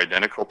 which are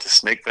identical to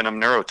snake venom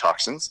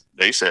neurotoxins,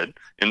 they said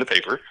in the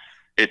paper,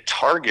 it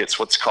targets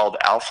what's called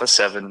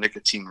alpha-7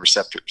 nicotine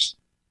receptors.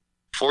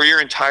 For your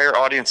entire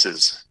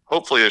audiences,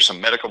 hopefully there's some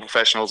medical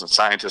professionals and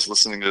scientists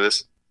listening to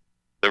this,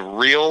 the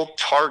real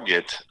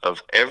target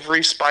of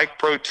every spike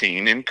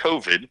protein in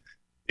COVID,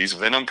 these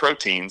venom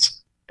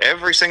proteins,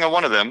 every single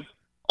one of them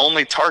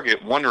only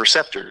target one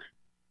receptor,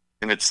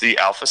 and it's the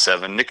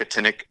alpha-7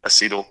 nicotinic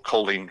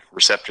acetylcholine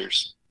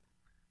receptors.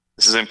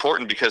 This is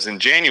important because in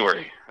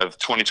January of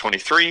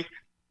 2023,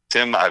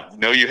 Tim, I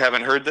know you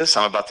haven't heard this.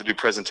 I'm about to do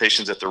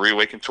presentations at the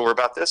Reawaken Tour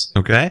about this.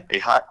 Okay.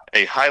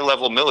 A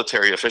high-level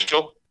military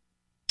official,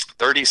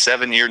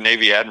 37-year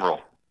Navy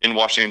admiral in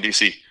Washington,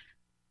 D.C.,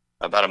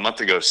 about a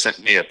month ago sent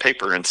me a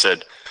paper and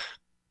said,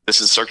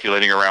 this is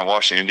circulating around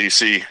Washington,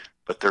 D.C.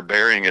 but they're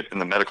burying it in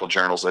the medical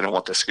journals. They don't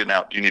want this getting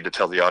out. You need to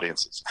tell the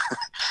audiences.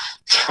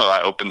 So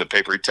I opened the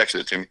paper. He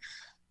texted it to me.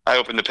 I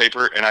opened the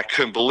paper, and I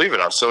couldn't believe it.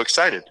 I was so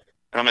excited.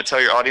 And I'm going to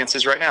tell your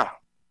audiences right now.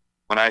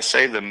 When I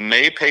say the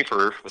May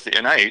paper with the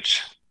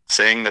NIH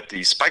saying that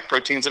the spike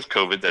proteins of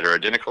COVID that are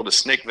identical to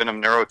snake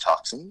venom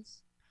neurotoxins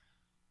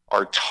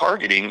are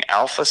targeting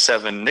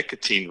alpha-7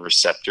 nicotine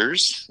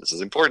receptors, this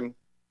is important,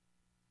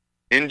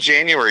 in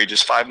January,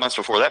 just 5 months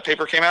before that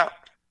paper came out,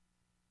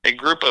 a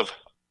group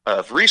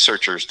of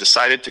researchers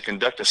decided to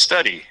conduct a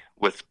study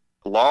with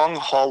long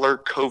hauler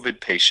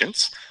COVID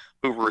patients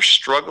who were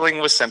struggling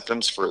with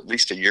symptoms for at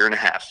least a year and a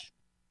half.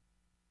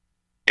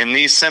 And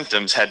these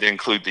symptoms had to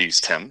include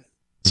these, Tim.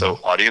 So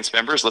audience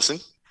members, listen,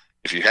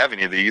 if you have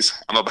any of these,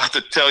 I'm about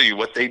to tell you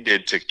what they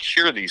did to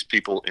cure these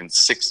people in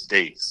 6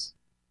 days.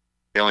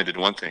 They only did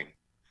one thing.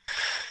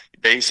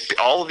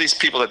 All of these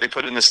people that they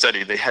put in the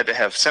study, they had to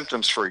have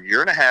symptoms for a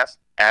year and a half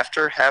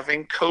after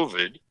having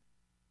COVID.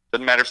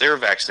 Doesn't matter if they were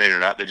vaccinated or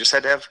not. They just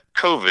had to have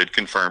COVID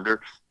confirmed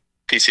or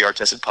PCR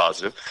tested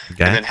positive,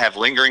 okay, and then have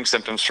lingering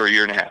symptoms for a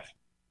year and a half.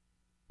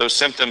 Those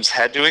symptoms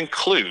had to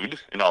include,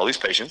 in all these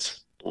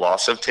patients,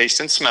 loss of taste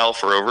and smell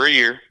for over a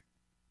year,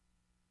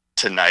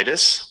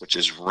 tinnitus, which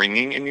is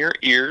ringing in your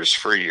ears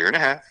for a year and a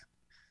half.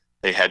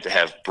 They had to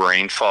have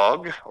brain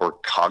fog or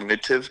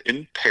cognitive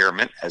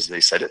impairment, as they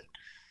said it.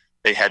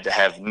 They had to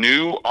have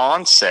new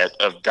onset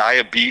of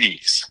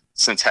diabetes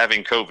since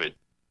having COVID.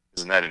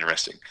 Isn't that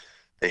interesting?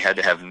 They had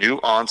to have new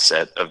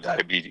onset of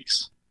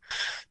diabetes.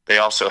 They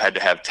also had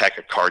to have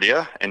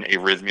tachycardia and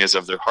arrhythmias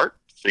of their heart.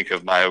 Think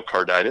of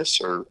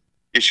myocarditis or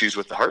issues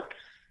with the heart.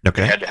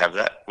 okay, They had to have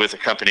that with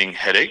accompanying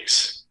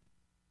headaches,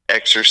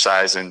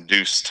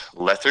 exercise-induced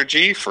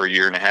lethargy for a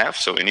year and a half.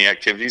 So any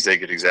activities, they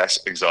get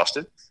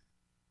exhausted.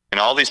 And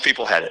all these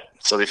people had it.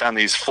 So they found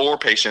these 4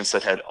 patients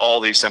that had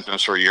all these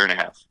symptoms for a year and a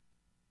half.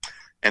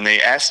 And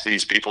they asked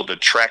these people to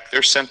track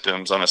their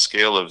symptoms on a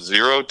scale of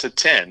 0 to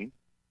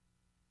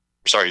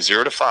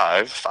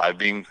 5, 5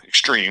 being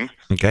extreme,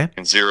 okay,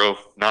 and 0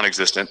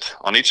 non-existent,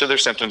 on each of their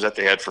symptoms that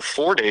they had for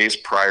 4 days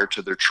prior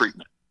to their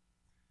treatment.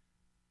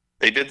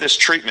 They did this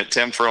treatment,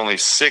 Tim, for only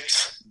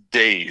 6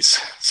 days.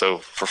 So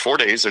for 4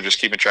 days, they're just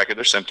keeping track of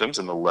their symptoms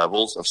and the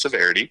levels of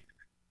severity.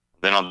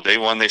 Then on day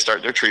 1, they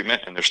start their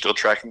treatment, and they're still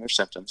tracking their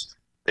symptoms.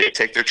 They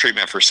take their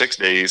treatment for 6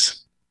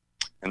 days,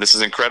 and this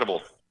is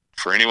incredible.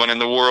 For anyone in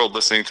the world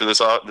listening to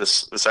this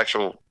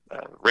actual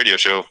radio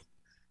show,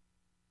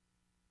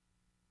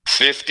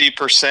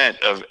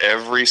 50% of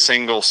every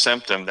single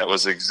symptom that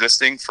was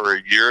existing for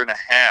a year and a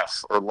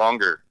half or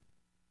longer,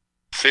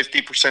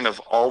 50% of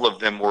all of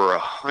them were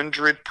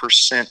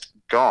 100%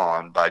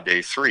 gone by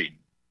day 3.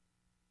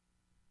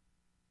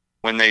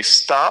 When they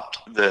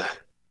stopped the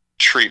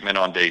treatment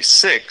on day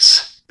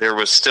 6, there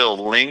was still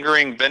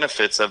lingering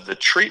benefits of the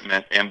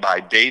treatment, and by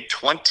day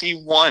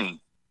 21,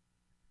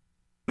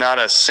 not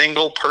a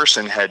single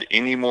person had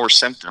any more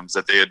symptoms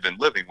that they had been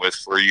living with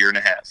for a year and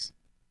a half,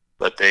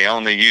 but they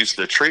only used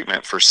the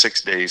treatment for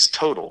 6 days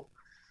total.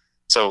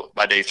 So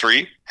by day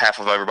 3, half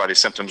of everybody's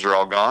symptoms are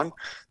all gone.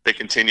 They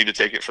continue to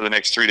take it for the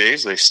next 3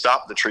 days. They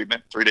stop the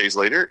treatment 3 days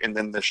later, and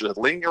then there's a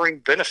lingering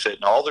benefit,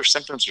 and all their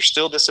symptoms are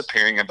still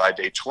disappearing, and by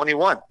day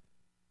 21,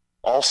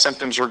 all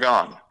symptoms were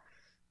gone.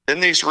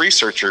 Then these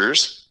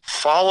researchers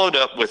followed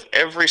up with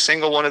every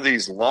single one of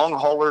these long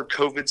hauler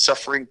COVID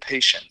suffering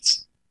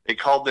patients. They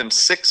called them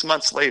 6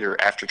 months later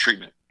after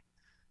treatment,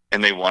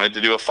 and they wanted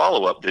to do a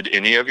follow-up. Did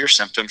any of your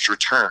symptoms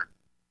return?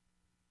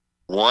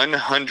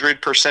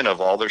 100%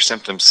 of all their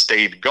symptoms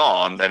stayed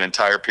gone that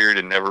entire period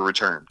and never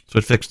returned. so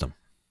it fixed them.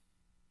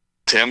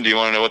 Tim, do you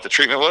want to know what the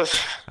treatment was?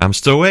 I'm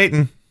still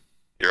waiting.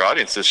 Your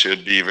audiences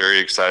should be very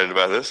excited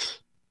about this,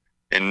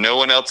 and no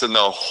one else in the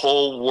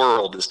whole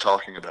world is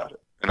talking about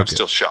it, and I'm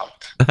still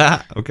shocked.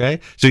 Okay,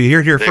 so you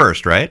hear it here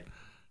first, right?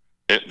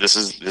 This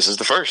is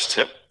the first.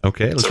 Yep.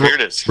 Okay, let's So here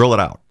it is. roll it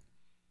out.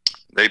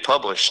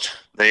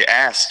 They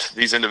asked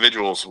these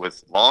individuals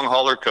with long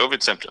hauler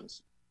COVID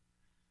symptoms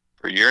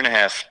for a year and a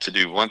half to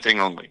do one thing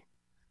only.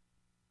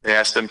 They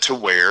asked them to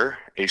wear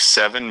a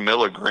 7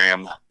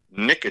 milligram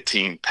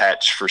nicotine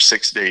patch for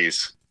 6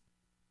 days.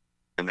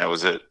 And that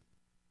was it.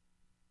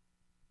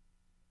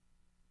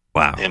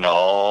 Wow. And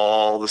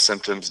all the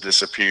symptoms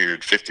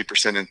disappeared.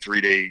 50% in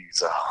 3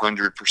 days,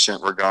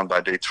 100% were gone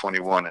by day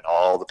 21 in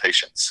all the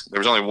patients. There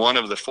was only one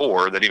of the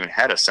 4 that even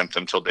had a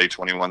symptom till day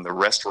 21. The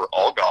rest were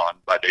all gone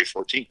by day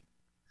 14.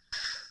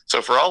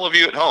 So for all of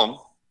you at home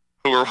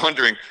who are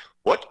wondering,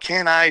 what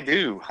can I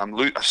do? I'm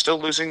still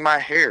losing my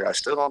hair. I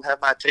still don't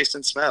have my taste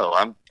and smell.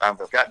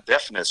 I've got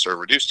deafness or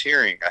reduced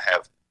hearing. I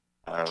have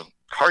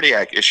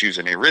cardiac issues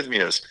and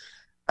arrhythmias.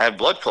 I have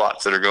blood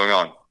clots that are going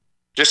on.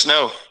 Just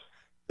know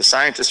the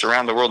scientists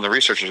around the world and the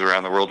researchers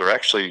around the world are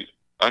actually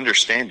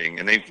understanding,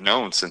 and they've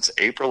known since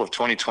April of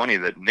 2020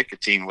 that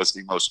nicotine was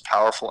the most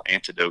powerful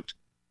antidote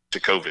to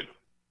COVID.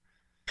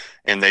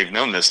 And they've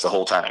known this the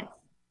whole time.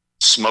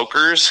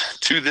 Smokers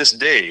to this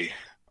day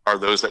are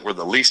those that were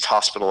the least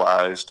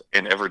hospitalized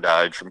and ever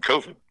died from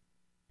COVID.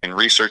 And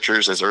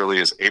researchers as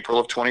early as April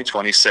of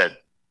 2020 said,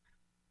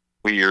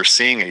 we are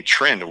seeing a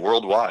trend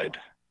worldwide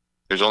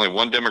there's only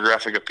one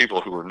demographic of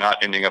people who are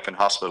not ending up in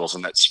hospitals,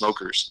 and that's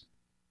smokers.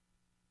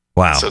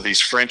 Wow. So these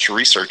French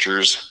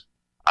researchers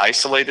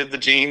isolated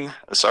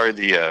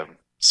the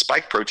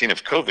spike protein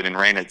of COVID and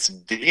ran its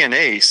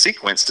DNA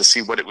sequence to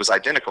see what it was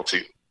identical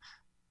to.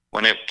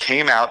 When it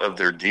came out of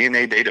their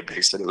DNA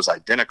database that it was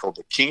identical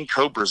to king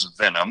cobra's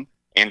venom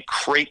and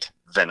crate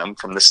venom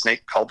from the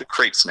snake called the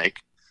crate snake,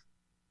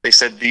 they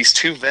said these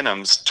two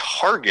venoms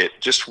target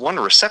just one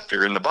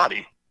receptor in the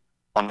body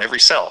on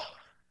every cell.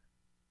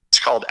 It's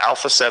called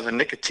alpha-7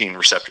 nicotine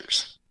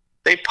receptors.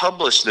 They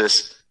published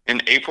this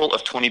in April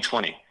of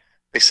 2020.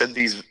 They said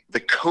the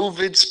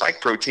COVID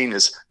spike protein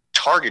is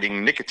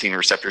targeting nicotine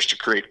receptors to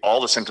create all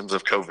the symptoms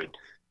of COVID,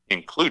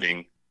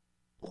 including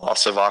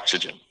loss of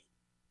oxygen,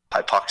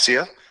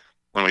 hypoxia.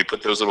 When we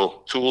put those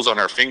little tools on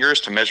our fingers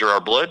to measure our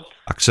blood,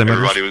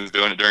 everybody was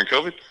doing it during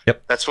COVID.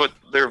 Yep. That's what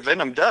their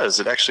venom does.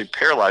 It actually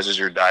paralyzes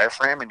your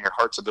diaphragm and your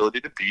heart's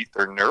ability to beat.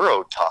 They're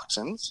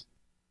neurotoxins.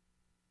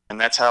 And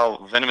that's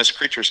how venomous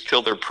creatures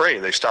kill their prey.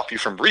 They stop you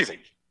from breathing.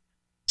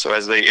 So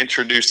as they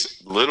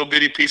introduced little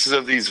bitty pieces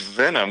of these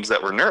venoms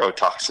that were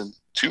neurotoxin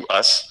to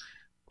us,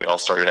 we all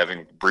started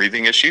having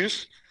breathing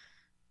issues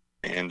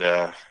and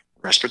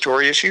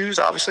respiratory issues,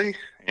 obviously,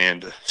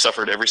 and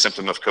suffered every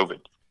symptom of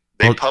COVID.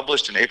 They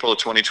published in April of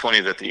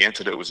 2020 that the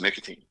antidote was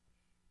nicotine.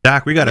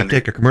 Doc, we got to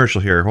take a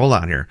commercial here. Hold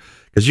on here.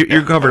 Because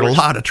you covered a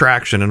lot of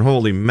traction, and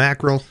holy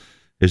mackerel,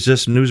 is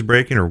this news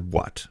breaking or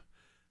what?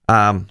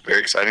 Very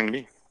exciting to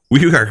me.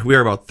 We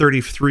are about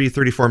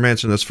 34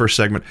 minutes in this first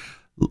segment.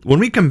 When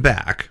we come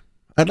back,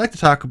 I'd like to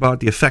talk about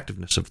the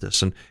effectiveness of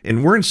this. And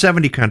we're in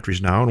 70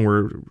 countries now, and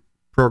we're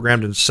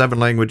programmed in 7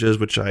 languages,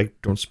 which I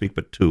don't speak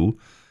but 2.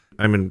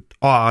 I'm in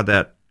awe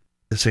that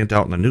this ain't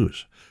out in the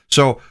news.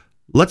 So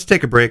let's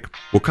take a break.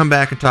 We'll come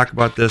back and talk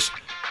about this.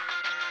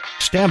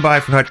 Stand by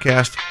for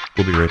HuttCast.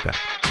 We'll be right back.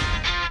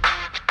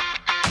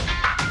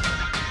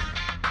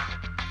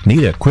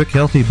 Need a quick,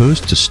 healthy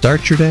boost to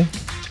start your day?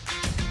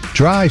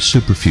 Try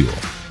Superfuel.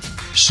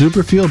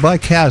 Superfuel by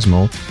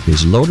Casmo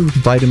is loaded with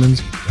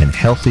vitamins and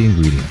healthy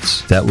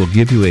ingredients that will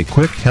give you a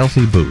quick,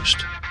 healthy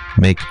boost.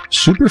 Make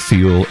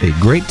Superfuel a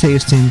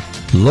great-tasting,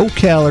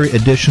 low-calorie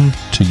addition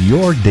to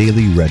your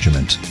daily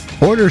regimen.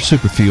 Order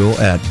Superfuel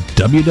at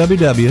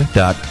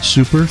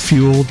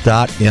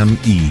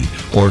www.superfuel.me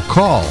or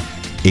call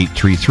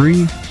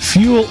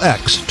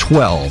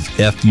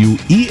 833-FUEL-X12,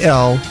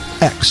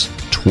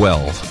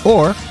 FUEL-X12,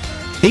 or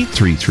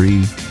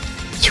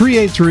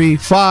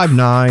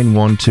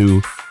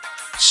 833-383-5912,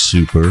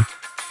 Super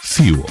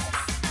Fuel.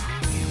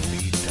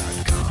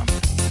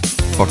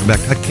 Welcome back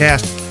to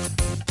HuttCast.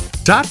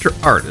 Dr.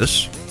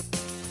 Ardis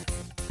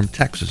from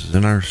Texas is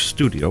in our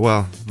studio,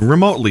 well,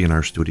 remotely in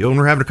our studio, and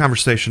we're having a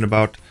conversation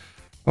about,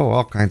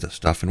 all kinds of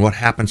stuff and what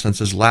happened since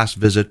his last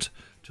visit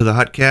to the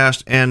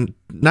HuttCast and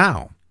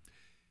now.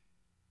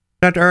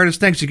 Dr. Ardis,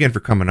 thanks again for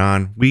coming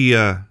on.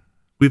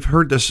 We've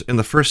heard this in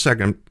the first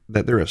segment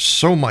that there is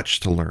so much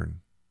to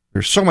learn.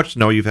 There's so much to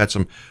know. You've had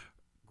some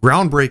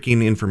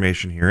groundbreaking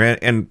information here,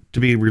 and to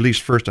be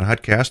released first on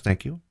HuttCast,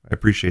 thank you. I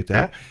appreciate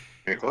that.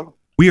 Yeah, cool.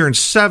 We are in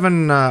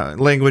 7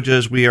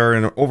 languages. We are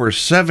in over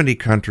 70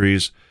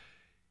 countries.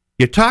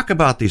 You talk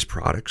about these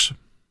products.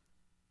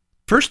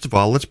 First of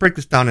all, let's break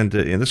this down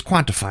let's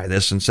quantify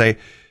this and say,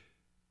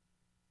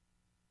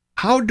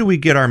 how do we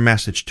get our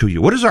message to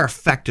you? What is our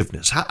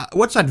effectiveness?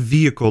 What's that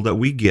vehicle that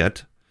we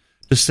get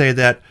to say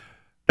that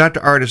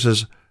Dr.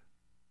 Ardis's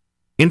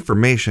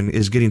information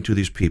is getting to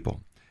these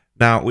people?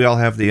 Now, we all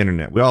have the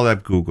internet. We all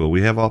have Google.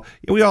 We all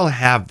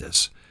have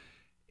this.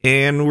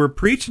 And we're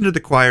preaching to the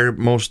choir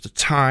most of the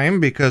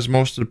time because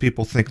most of the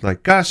people think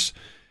like us.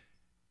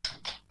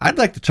 I'd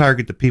like to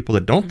target the people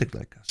that don't think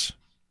like us.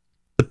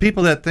 The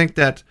people that think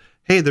that,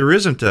 hey, there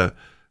isn't a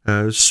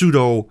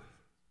pseudo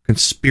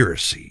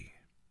conspiracy.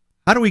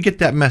 How do we get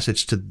that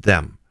message to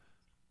them?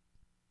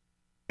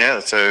 Yeah,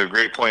 that's a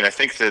great point. I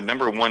think the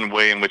number one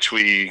way in which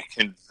we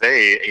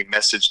convey a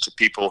message to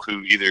people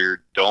who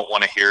either don't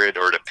want to hear it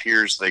or it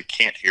appears they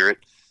can't hear it,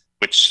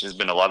 which has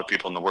been a lot of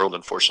people in the world,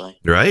 unfortunately.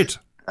 Right.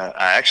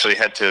 I actually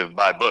had to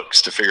buy books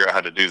to figure out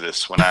how to do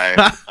this. When I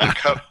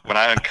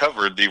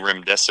uncovered the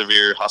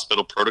remdesivir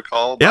hospital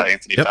protocol by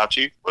Anthony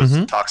Fauci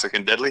was toxic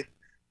and deadly,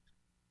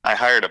 I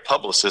hired a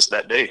publicist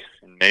that day,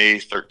 in May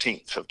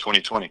 13th of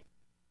 2020,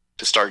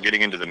 to start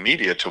getting into the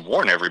media to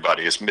warn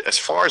everybody as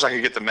far as I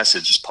could get the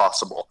message as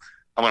possible.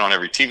 I went on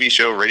every TV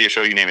show, radio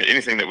show, you name it,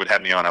 anything that would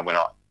have me on, I went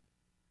on.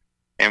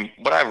 And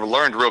what I've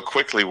learned real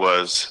quickly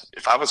was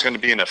if I was going to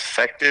be an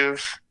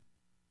effective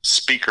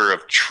speaker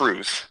of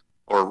truth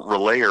or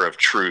relayer of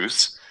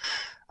truths,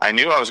 I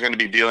knew I was going to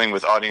be dealing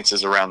with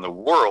audiences around the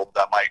world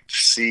that might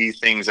see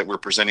things that we're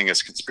presenting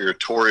as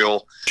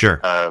conspiratorial,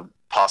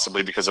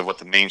 possibly because of what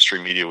the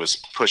mainstream media was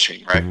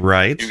pushing, right?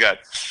 Right. You got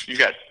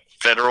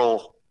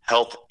federal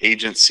health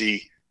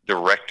agency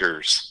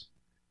directors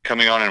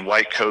coming on in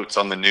white coats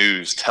on the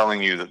news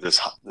telling you that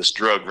this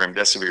drug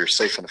remdesivir is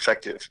safe and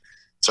effective.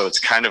 So it's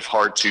kind of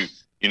hard to,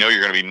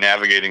 you're going to be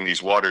navigating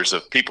these waters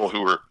of people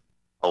who are,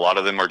 a lot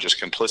of them are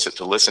just complicit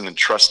to listen and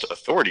trust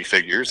authority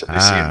figures that they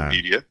see in the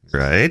media.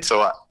 Right.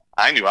 So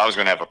I knew I was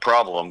going to have a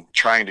problem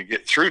trying to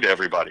get through to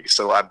everybody.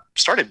 So I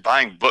started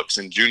buying books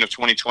in June of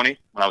 2020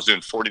 when I was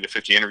doing 40 to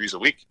 50 interviews a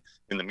week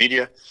in the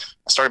media.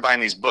 I started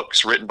buying these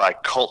books written by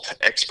cult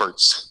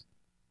experts.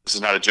 This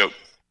is not a joke.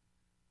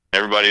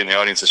 Everybody in the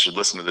audience should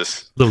listen to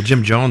this. Little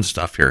Jim Jones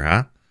stuff here,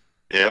 huh?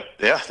 Yeah,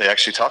 they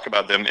actually talk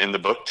about them in the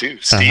book too.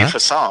 Steve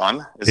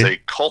Hassan is a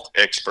cult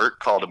expert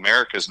called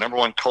America's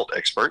 #1 cult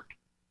expert.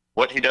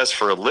 What he does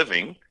for a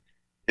living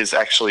is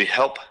actually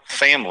help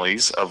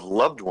families of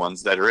loved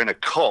ones that are in a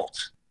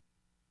cult.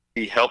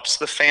 He helps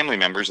the family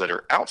members that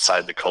are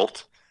outside the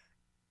cult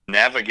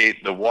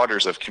navigate the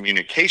waters of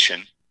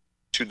communication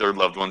to their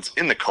loved ones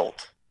in the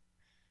cult.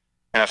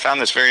 And I found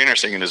this very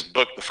interesting in his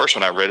book. The first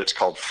one I read, it's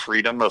called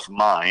Freedom of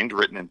Mind,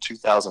 written in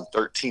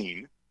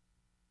 2013.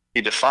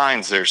 He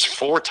defines there's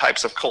 4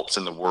 types of cults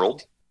in the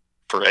world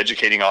for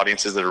educating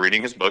audiences that are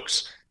reading his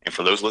books. And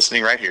for those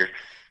listening right here,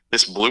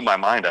 this blew my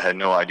mind. I had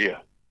no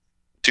idea.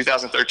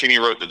 2013, he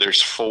wrote that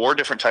there's 4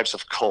 different types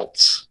of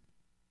cults.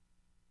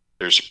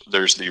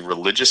 There's the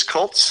religious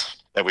cults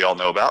that we all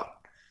know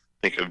about.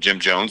 Think of Jim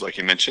Jones, like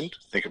you mentioned.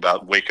 Think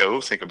about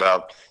Waco. Think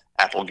about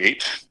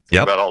Applegate.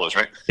 Think about all those,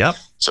 right? Yep.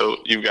 So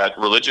you've got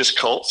religious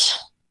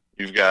cults.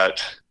 You've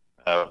got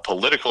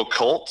political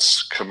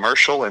cults,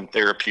 commercial, and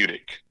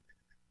therapeutic.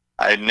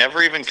 I had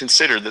never even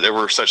considered that there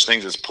were such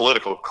things as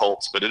political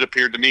cults, but it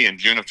appeared to me in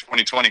June of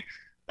 2020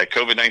 that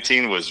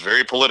COVID-19 was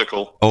very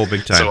political. Oh,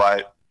 big time.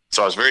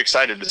 So I was very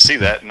excited to see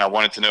that, and I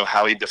wanted to know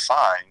how he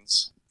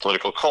defines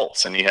political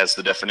cults. And he has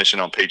the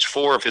definition on page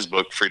 4 of his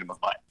book, Freedom of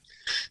Mind.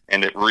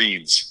 And it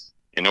reads,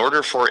 in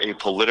order for a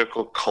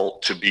political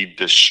cult to be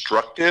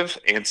destructive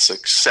and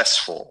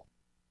successful,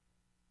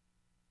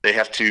 they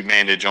have to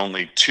manage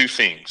only 2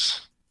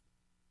 things.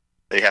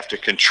 They have to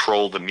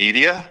control the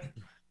media,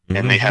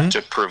 and they have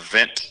to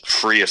prevent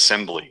free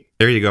assembly.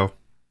 There you go.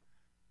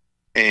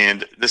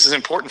 And this is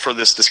important for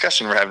this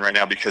discussion we're having right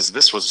now because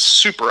this was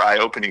super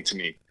eye-opening to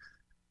me.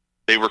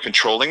 They were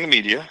controlling the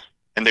media,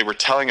 and they were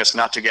telling us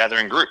not to gather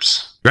in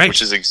groups, right,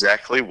 which is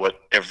exactly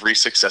what every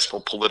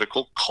successful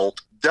political cult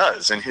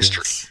does in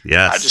history.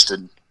 Yes.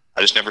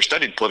 I just never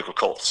studied political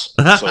cults.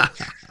 So I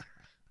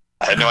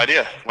had no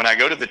idea. When I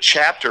go to the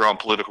chapter on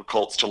political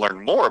cults to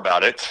learn more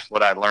about it,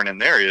 what I learn in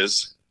there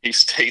is, he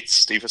states,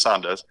 Steve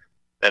Hassan does,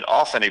 that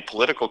often a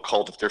political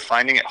cult, if they're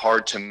finding it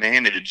hard to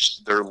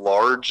manage their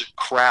large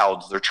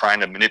crowds they're trying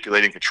to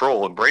manipulate and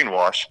control and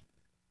brainwash,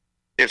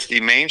 if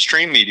the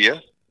mainstream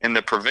media and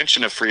the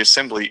prevention of free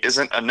assembly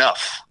isn't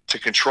enough to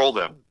control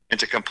them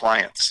into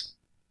compliance,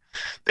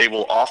 they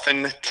will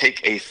often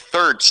take a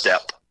third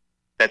step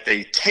that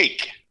they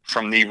take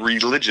from the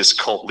religious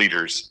cult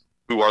leaders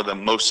who are the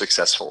most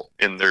successful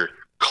in their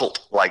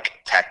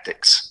cult-like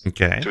tactics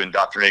to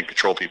indoctrinate and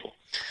control people.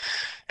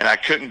 And I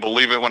couldn't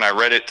believe it when I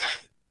read it,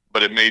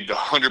 but it made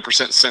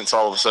 100% sense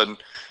all of a sudden.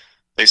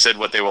 They said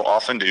what they will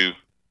often do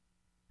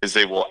is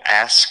they will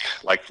ask,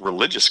 like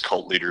religious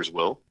cult leaders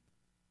will,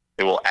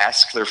 they will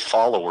ask their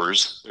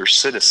followers, their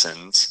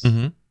citizens,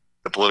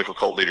 the political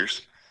cult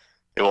leaders,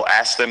 they will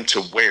ask them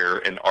to wear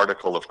an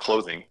article of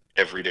clothing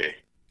every day.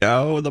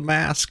 Oh, the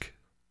mask.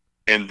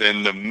 And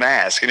then the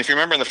mask. And if you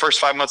remember in the first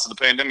 5 months of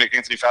the pandemic,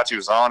 Anthony Fauci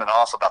was on and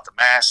off about the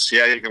masks.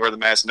 Yeah, you can wear the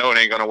mask. No, it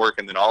ain't going to work.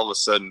 And then all of a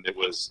sudden it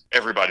was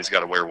everybody's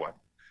got to wear one.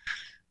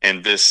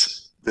 And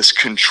this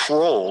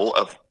control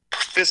of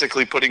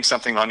physically putting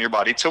something on your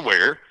body to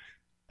wear,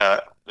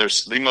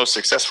 there's the most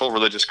successful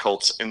religious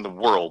cults in the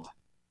world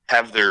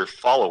have their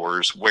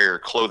followers wear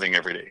clothing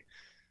every day.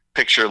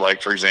 Picture,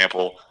 like, for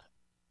example,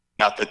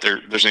 not that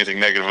there's anything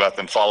negative about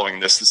them following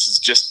this. This is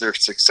just their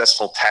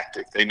successful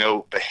tactic. They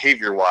know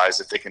behavior-wise,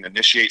 if they can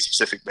initiate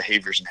specific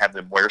behaviors and have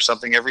them wear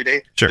something every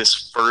day,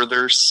 this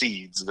further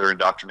seeds their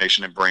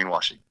indoctrination and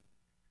brainwashing.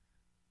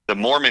 The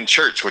Mormon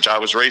church, which I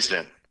was raised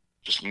in,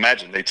 just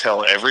imagine, they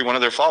tell every one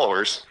of their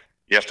followers,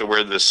 you have to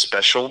wear this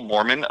special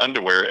Mormon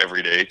underwear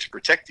every day to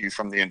protect you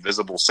from the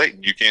invisible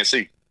Satan you can't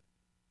see.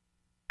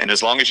 And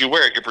as long as you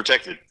wear it, you're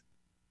protected.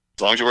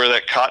 As long as you wear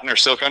that cotton or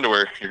silk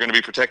underwear, you're going to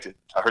be protected.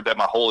 I heard that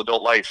my whole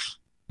adult life.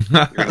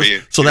 You're going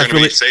to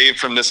be saved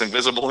from this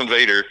invisible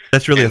invader.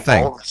 That's really a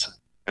thing.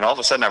 And all of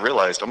a sudden I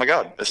realized, oh my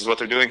God, this is what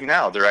they're doing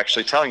now. They're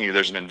actually telling you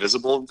there's an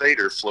invisible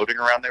invader floating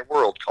around their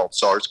world called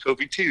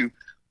SARS-CoV-2.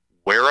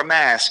 Wear a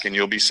mask and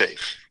you'll be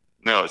safe.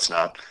 No, it's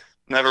not.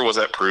 Never was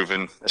that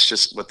proven. That's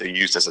just what they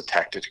used as a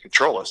tactic to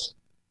control us.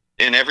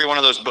 In every one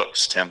of those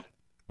books, Tim.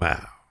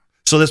 Wow.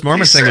 So this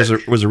Mormon thing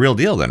was a real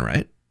deal then,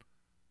 right?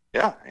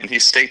 Yeah, and he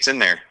states in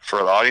there for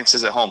the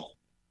audiences at home,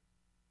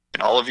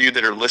 and all of you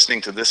that are listening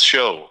to this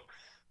show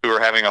who are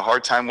having a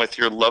hard time with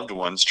your loved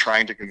ones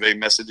trying to convey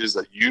messages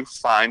that you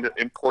find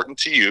important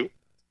to you,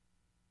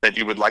 that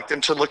you would like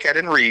them to look at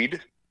and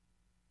read,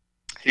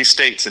 he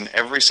states in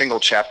every single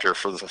chapter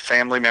for the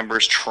family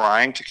members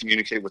trying to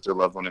communicate with their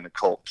loved one in a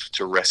cult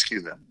to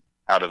rescue them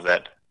out of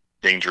that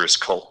dangerous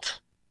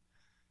cult.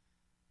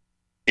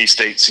 He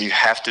states you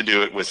have to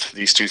do it with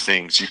these 2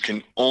 things. You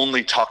can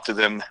only talk to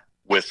them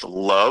with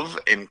love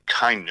and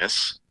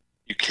kindness.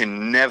 You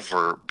can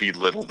never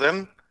belittle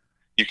them.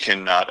 You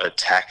cannot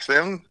attack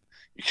them.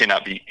 You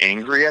cannot be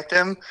angry at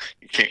them.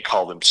 You can't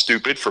call them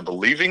stupid for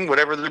believing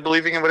whatever they're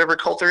believing in whatever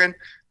cult they're in.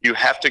 You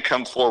have to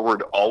come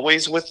forward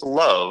always with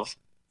love,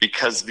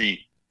 because the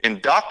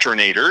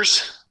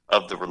indoctrinators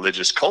of the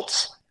religious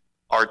cults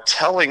are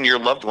telling your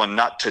loved one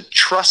not to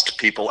trust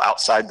people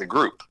outside the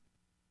group.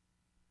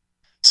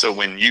 So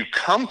when you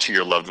come to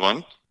your loved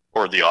one,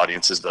 or the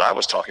audiences that I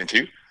was talking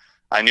to,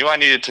 I knew I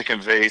needed to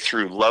convey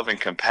through love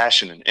and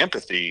compassion and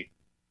empathy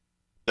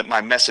that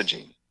my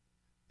messaging.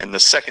 And the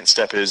second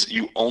step is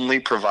you only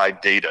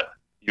provide data.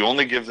 You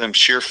only give them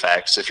sheer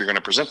facts if you're going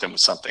to present them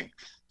with something.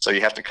 So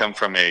you have to come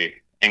from an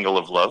angle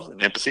of love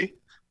and empathy,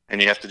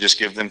 and you have to just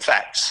give them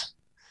facts.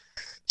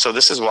 So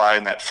this is why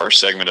in that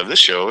first segment of this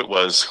show, it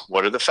was,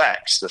 what are the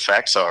facts? The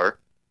facts are,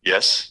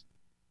 yes,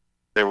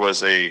 there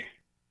was a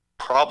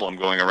problem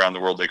going around the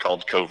world they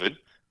called COVID.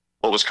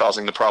 What was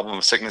causing the problem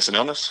of sickness and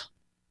illness?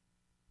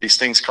 These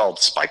things called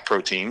spike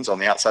proteins on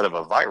the outside of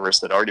a virus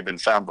that had already been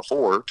found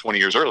before 20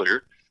 years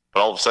earlier, but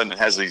all of a sudden it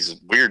has these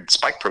weird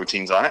spike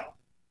proteins on it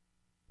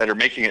that are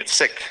making it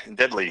sick and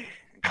deadly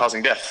and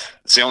causing death.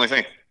 It's the only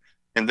thing.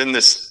 And then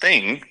this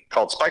thing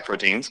called spike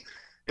proteins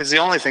is the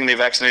only thing they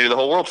vaccinated the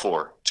whole world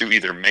for, to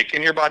either make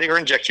in your body or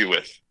inject you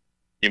with.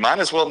 You might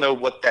as well know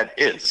what that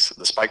is.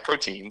 The spike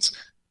proteins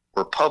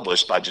were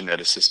published by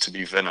geneticists to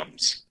be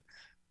venoms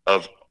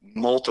of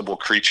multiple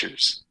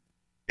creatures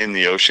in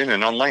the ocean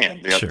and on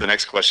land. Sure. The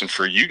next question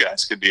for you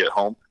guys could be at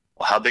home,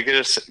 well, how did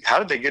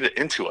they get it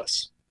into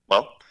us?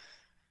 Well,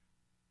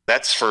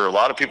 that's for a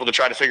lot of people to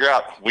try to figure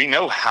out. We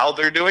know how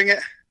they're doing it.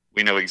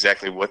 We know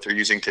exactly what they're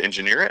using to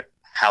engineer it,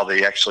 how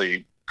they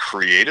actually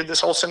created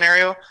this whole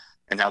scenario,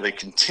 and how they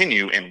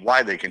continue and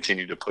why they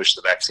continue to push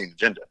the vaccine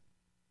agenda.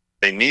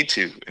 They need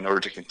to, in order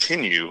to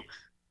continue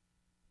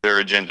their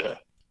agenda.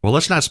 Well,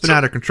 let's not spin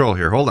out of control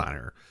here. Hold on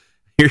here.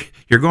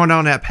 You're going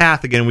down that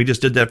path again. We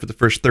just did that for the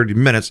first 30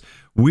 minutes.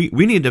 We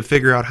need to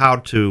figure out how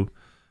to,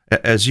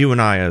 as you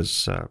and I,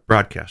 as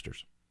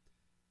broadcasters,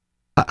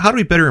 how do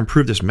we better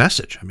improve this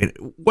message? I mean,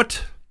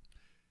 what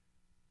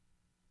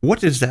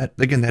is that,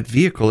 again, that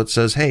vehicle that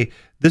says, hey,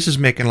 this is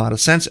making a lot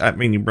of sense? I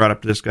mean, you brought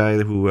up this guy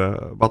who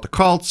about the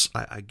cults.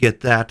 I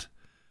get that.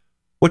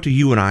 What do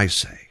you and I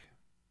say?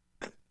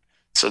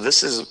 So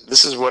this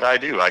is what I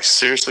do. I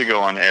seriously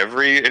go on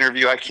every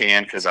interview I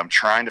can because I'm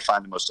trying to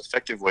find the most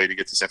effective way to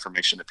get this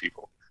information to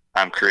people.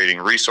 I'm creating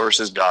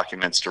resources,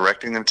 documents,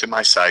 directing them to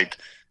my site,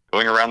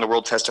 going around the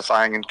world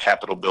testifying in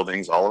Capitol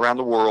buildings all around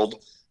the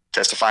world,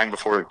 testifying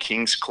before the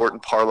King's Court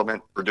and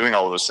Parliament. We're doing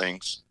all of those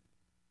things.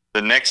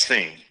 The next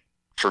thing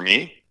for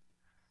me,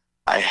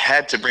 I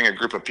had to bring a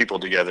group of people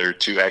together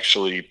to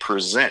actually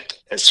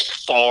present as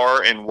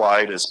far and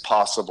wide as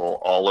possible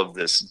all of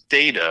this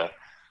data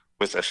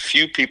with a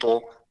few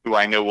people who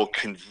I know will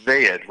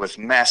convey it with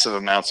massive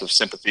amounts of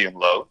sympathy and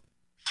love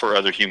for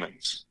other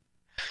humans.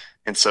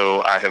 And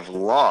so I have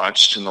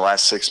launched in the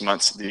last 6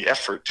 months the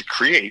effort to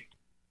create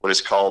what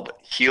is called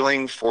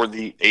Healing for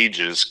the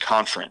Ages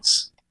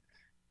Conference.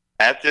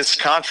 At this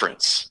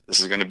conference, this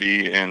is going to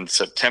be in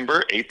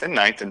September 8th and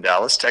 9th in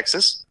Dallas,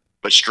 Texas,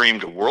 but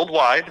streamed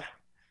worldwide.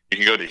 You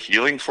can go to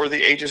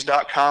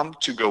healingfortheages.com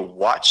to go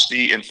watch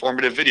the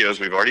informative videos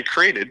we've already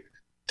created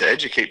to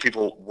educate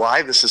people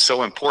why this is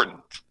so important.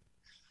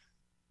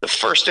 The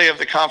first day of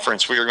the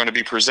conference, we are going to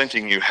be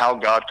presenting you how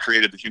God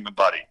created the human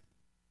body.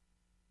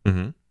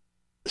 Mm-hmm.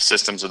 The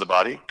systems of the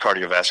body,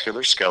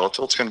 cardiovascular,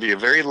 skeletal. It's going to be a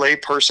very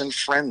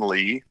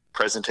layperson-friendly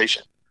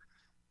presentation.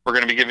 We're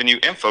going to be giving you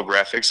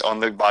infographics on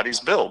the body's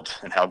build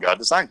and how God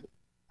designed it,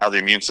 how the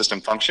immune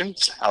system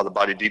functions, how the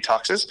body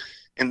detoxes,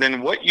 and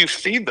then what you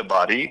feed the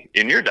body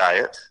in your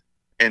diet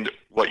and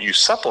what you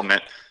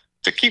supplement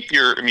to keep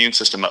your immune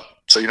system up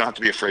so you don't have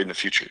to be afraid in the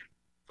future.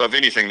 So if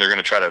anything, they're going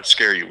to try to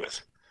scare you with.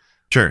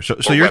 Sure.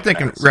 So you're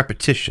thinking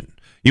repetition.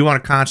 You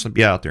want to constantly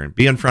be out there and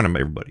be in front of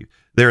everybody.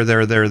 There.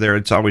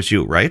 It's always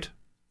you, right?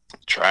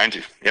 Trying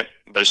to. Yep.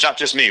 But it's not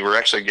just me. We're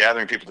actually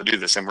gathering people to do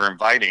this, and we're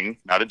inviting,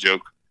 not a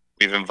joke,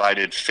 we've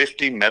invited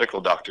 50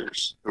 medical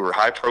doctors who are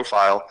high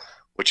profile,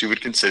 what you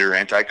would consider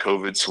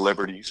anti-COVID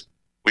celebrities.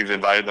 We've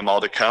invited them all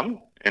to come,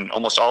 and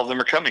almost all of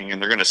them are coming,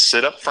 and they're going to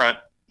sit up front,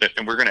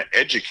 and we're going to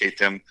educate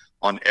them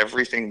on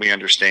everything we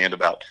understand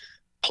about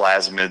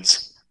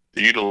plasmids,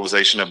 the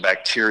utilization of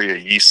bacteria,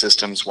 yeast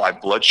systems, why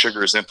blood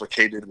sugar is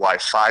implicated, why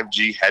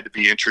 5G had to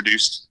be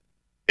introduced.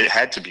 It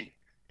had to be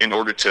in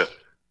order to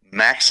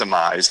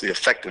maximize the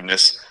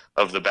effectiveness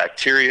of the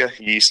bacteria,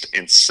 yeast,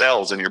 and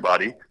cells in your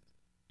body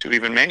to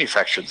even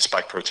manufacture the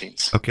spike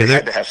proteins. Okay, they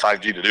had to have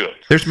 5G to do it.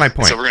 There's my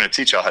point. So we're going to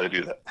teach y'all how to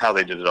do that, how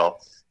they did it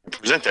all, and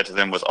present that to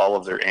them with all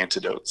of their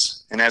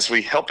antidotes. And as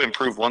we help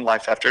improve one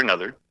life after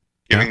another,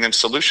 giving them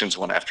solutions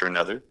one after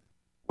another,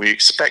 we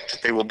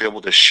expect they will be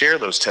able to share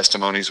those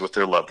testimonies with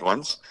their loved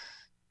ones,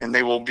 and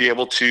they will be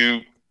able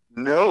to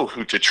know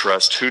who to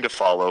trust, who to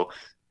follow,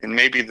 and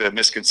maybe the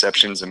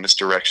misconceptions and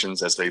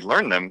misdirections as they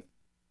learn them,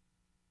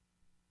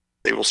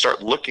 they will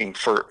start looking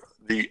for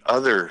the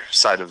other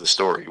side of the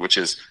story, which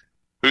is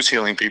who's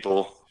healing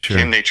people, Sure.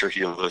 Can nature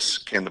heal us,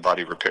 can the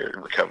body repair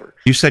and recover.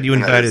 You said you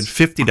invited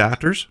 50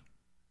 doctors?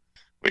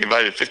 We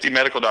invited 50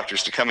 medical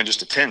doctors to come and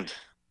just attend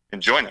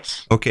and join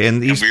us. Okay,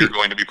 and we are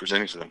going to be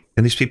presenting to them.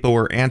 And these people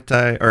were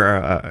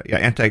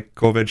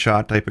anti-COVID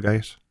shot type of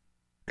guys.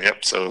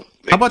 Yep. So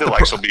the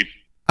likes will be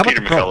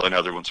Peter McCullough and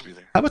other ones will be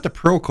there. How about the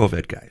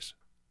pro-COVID guys?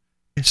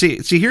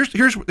 See, here's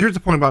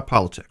the point about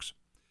politics.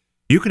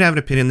 You can have an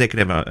opinion; they can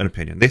have an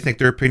opinion. They think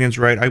their opinion's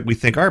right. We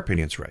think our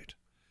opinion's right.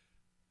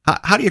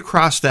 How do you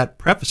cross that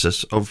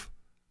preface of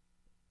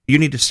you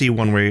need to see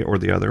one way or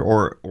the other,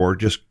 or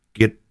just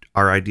get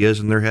our ideas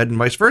in their head and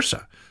vice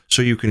versa,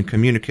 so you can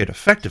communicate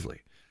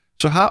effectively?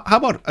 So how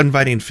about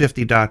inviting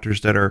 50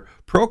 doctors that are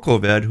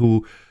pro-COVID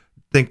who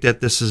think that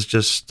this is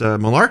just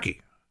malarkey?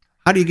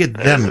 How do you get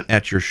them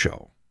at your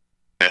show?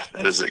 Yeah,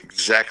 that is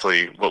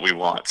exactly what we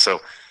want. So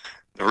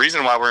the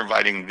reason why we're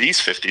inviting these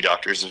 50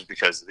 doctors is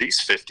because these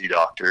 50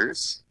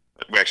 doctors,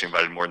 we actually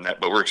invited more than that,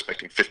 but we're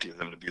expecting 50 of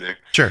them to be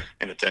there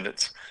in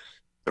attendance.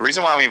 The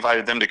reason why we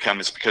invited them to come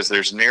is because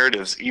there's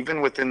narratives,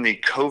 even within the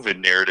COVID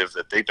narrative,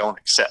 that they don't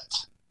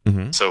accept.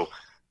 Mm-hmm. So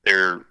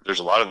there's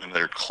a lot of them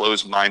that are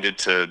closed-minded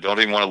to don't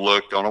even want to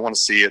look, don't want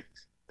to see it.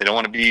 They don't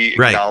want to be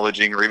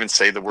acknowledging or even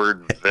say the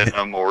word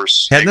venom or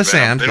head in the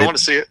sand. They don't want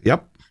to see it.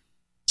 Yep.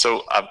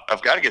 So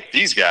I've got to get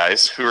these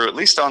guys who are at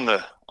least on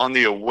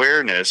the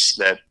awareness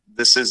that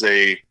this is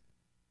an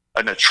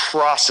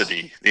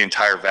atrocity, the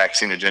entire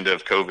vaccine agenda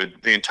of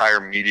COVID, the entire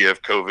media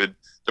of COVID,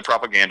 the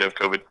propaganda of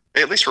COVID.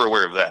 They at least are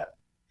aware of that.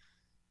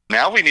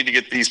 Now we need to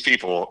get these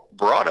people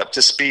brought up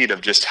to speed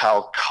of just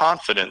how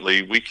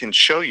confidently we can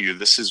show you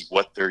this is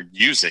what they're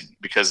using,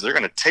 because they're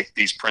going to take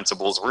these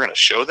principles, we're going to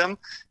show them,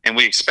 and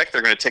we expect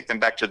they're going to take them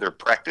back to their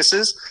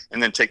practices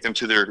and then take them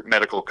to their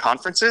medical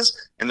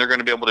conferences, and they're going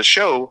to be able to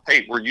show,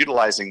 hey, we're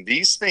utilizing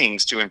these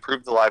things to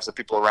improve the lives of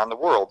people around the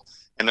world.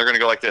 And they're going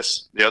to go like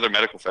this. The other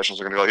medical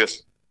professionals are going to go like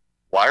this.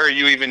 Why are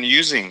you even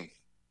using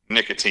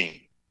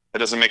nicotine? That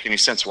doesn't make any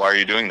sense. Why are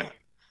you doing that?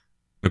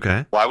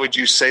 Okay. Why would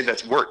you say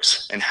that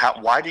works? And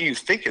why do you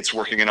think it's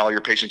working in all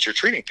your patients you're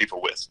treating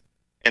people with?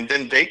 And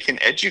then they can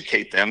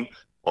educate them.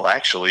 Well,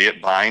 actually,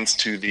 it binds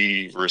to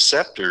the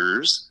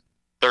receptors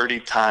 30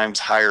 times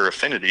higher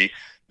affinity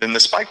than the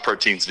spike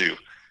proteins do.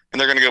 And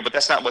they're going to go, but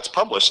that's not what's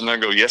published. And they're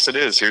going to go, yes, it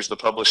is. Here's the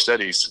published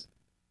studies.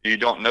 You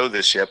don't know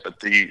this yet, but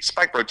the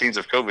spike proteins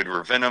of COVID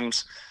were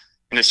venoms.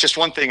 And it's just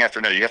one thing after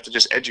another. You have to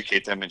just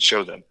educate them and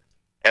show them.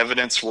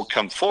 Evidence will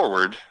come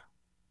forward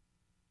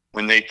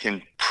when they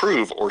can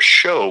prove or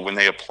show, when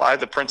they apply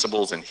the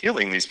principles in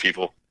healing these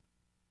people.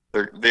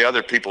 The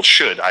other people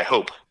should, I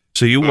hope.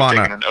 So you want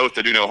an oath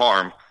to do no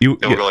harm. They'll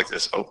go like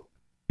this. Oh,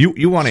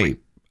 you want an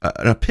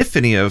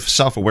epiphany of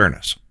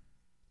self-awareness.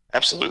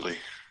 Absolutely.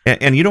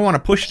 And you don't want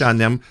to push it on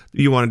them.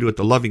 You want to do it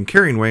the loving,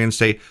 caring way and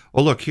say,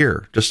 oh, look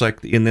here, just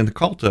like in the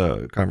cult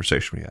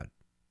conversation we had.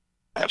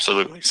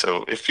 Absolutely.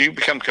 So if you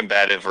become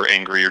combative or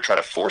angry or try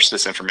to force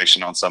this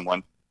information on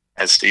someone,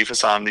 as Steve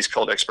Hassan, these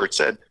cult experts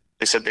said,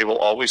 they said they will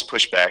always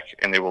push back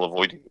and they will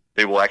avoid you.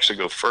 They will actually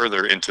go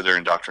further into their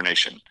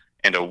indoctrination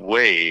and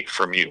away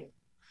from you.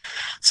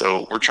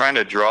 So we're trying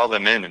to draw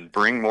them in and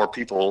bring more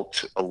people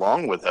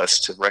along with us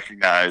to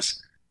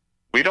recognize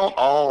we don't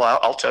all,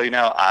 I'll tell you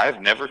now,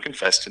 I've never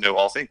confessed to know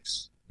all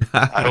things.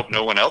 I hope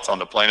no one else on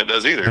the planet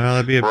does either. Well,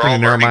 that'd be we're all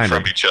learning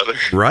from each other.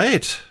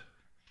 Right.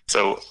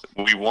 So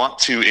we want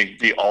to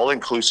be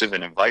all-inclusive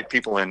and invite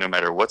people in no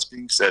matter what's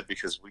being said,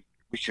 because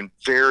we can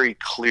very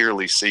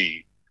clearly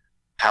see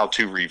how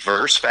to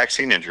reverse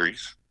vaccine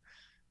injuries.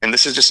 And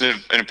this is just an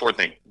important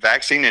thing.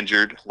 Vaccine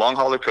injured, long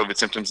hauler COVID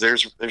symptoms,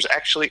 there's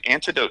actually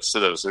antidotes to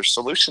those. There's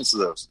solutions to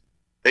those.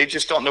 They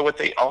just don't know what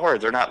they are.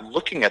 They're not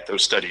looking at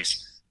those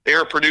studies. They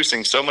are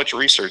producing so much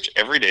research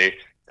every day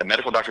that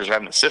medical doctors are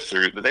having to sift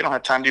through that they don't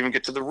have time to even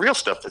get to the real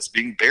stuff that's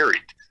being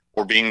buried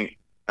or being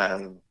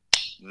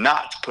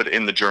not put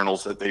in the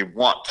journals that they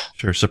want.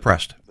 Sure,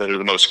 suppressed. That are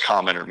the most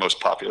common or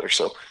most popular.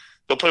 So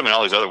they'll put them in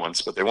all these other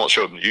ones, but they won't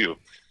show them to you.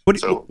 What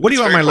do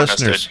you want my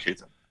listeners? What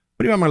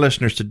do you want my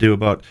listeners to do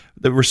about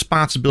the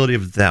responsibility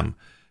of them?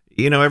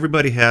 You know,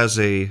 everybody has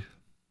if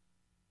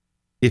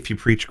you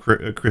preach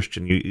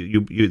Christian,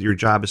 your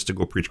job is to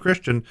go preach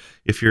Christian.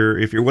 If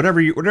you're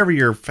whatever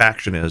your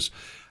faction is,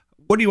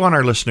 what do you want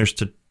our listeners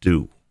to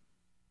do?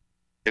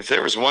 If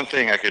there was one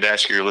thing I could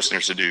ask your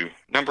listeners to do,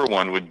 number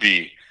one would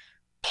be,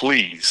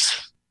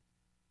 please,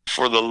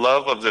 for the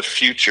love of the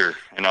future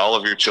and all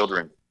of your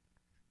children,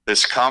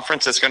 this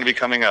conference that's going to be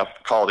coming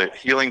up, called it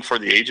Healing for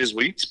the Ages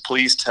Week,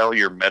 please tell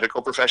your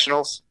medical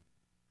professionals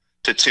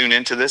to tune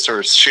into this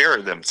or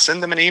share them.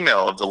 Send them an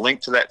email of the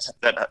link to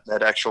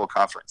that actual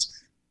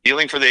conference,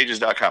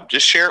 healingfortheages.com.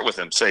 Just share it with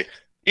them.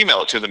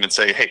 Email it to them and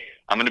say, hey,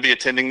 I'm going to be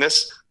attending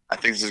this. I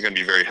think this is going to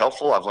be very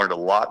helpful. I've learned a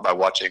lot by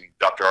watching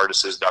Dr.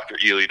 Ardis', Dr.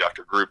 Ely,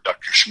 Dr. Group,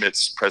 Dr.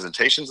 Schmidt's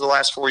presentations the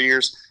last 4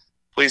 years.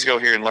 Please go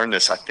here and learn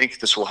this. I think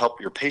this will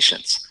help your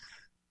patients.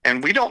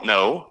 And we don't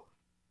know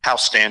how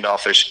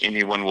standoffish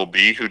anyone will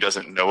be who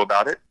doesn't know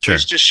about it. Sure.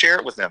 Please just share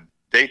it with them.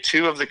 Day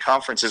 2 of the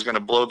conference is going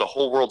to blow the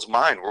whole world's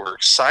mind. We're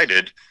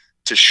excited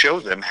to show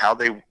them how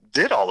they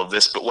did all of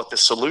this, but what the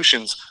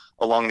solutions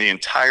along the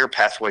entire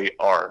pathway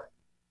are.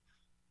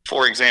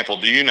 For example,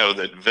 do you know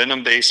that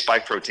venom-based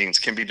spike proteins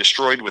can be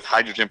destroyed with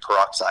hydrogen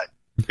peroxide?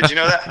 Did you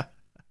know that?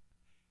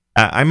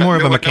 I'm more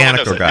of a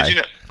mechanical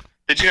guy.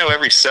 Did you know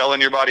every cell in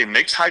your body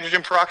makes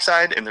hydrogen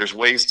peroxide, and there's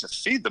ways to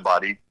feed the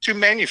body to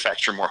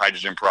manufacture more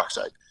hydrogen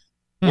peroxide?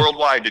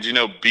 Worldwide, did you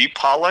know bee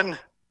pollen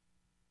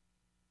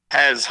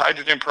has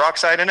hydrogen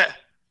peroxide in it?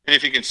 And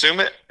if you consume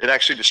it, it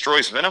actually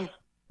destroys venom.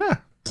 Huh.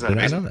 Isn't that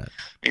amazing? I know that.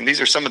 I mean, these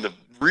are some of the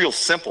real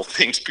simple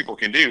things people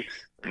can do.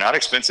 They're not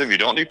expensive. You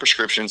don't need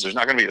prescriptions. There's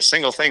not going to be a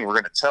single thing we're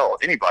going to tell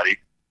anybody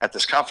at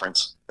this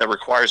conference that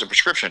requires a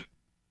prescription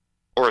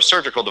or a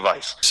surgical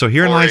device. So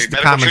herein lies the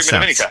common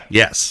sense.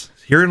 Yes.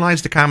 Herein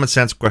lies the common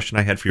sense question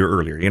I had for you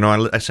earlier. You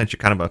know, I sent you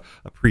kind of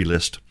a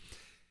pre-list.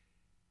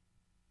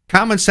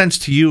 Common sense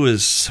to you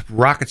is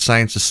rocket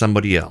science to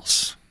somebody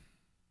else.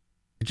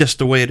 Just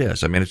the way it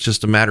is. I mean, it's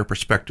just a matter of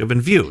perspective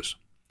and views.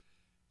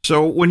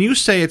 So when you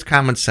say it's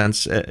common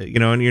sense, you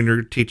know, in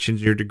your teaching,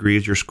 your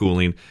degrees, your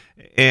schooling,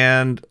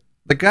 and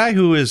the guy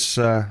who is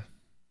out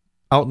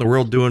in the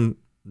world doing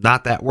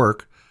not that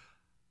work,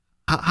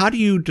 how do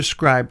you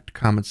describe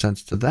common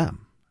sense to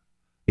them?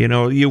 You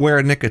know, you wear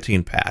a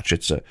nicotine patch.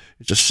 It's a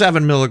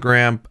 7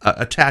 milligram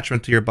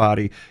attachment to your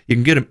body. You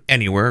can get them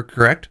anywhere,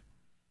 correct?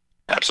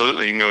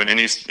 Absolutely. You can go in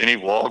any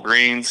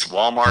Walgreens,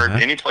 Walmart,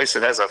 any place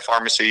that has a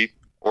pharmacy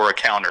or a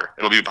counter.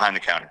 It'll be behind the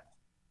counter.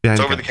 It's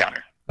over the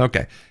counter.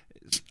 Okay.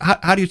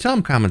 How do you tell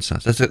them common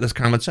sense? That's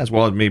common sense.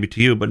 Well, maybe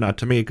to you, but not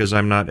to me because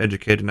I'm not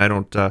educated and I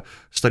don't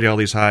study all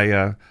these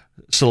high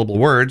syllable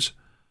words.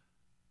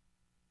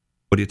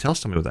 What do you tell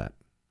somebody with that?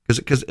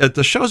 Because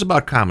the show's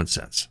about common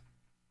sense.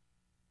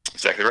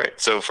 Exactly right.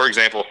 So, for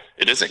example,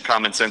 it isn't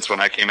common sense when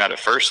I came out at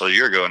first a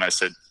year ago and I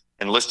said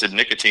enlisted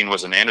nicotine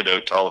was an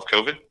antidote to all of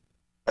COVID.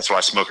 That's why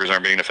smokers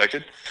aren't being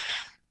affected.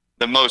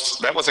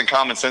 That wasn't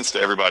common sense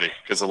to everybody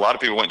because a lot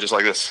of people went just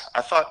like this.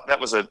 I thought that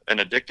was an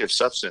addictive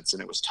substance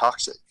and it was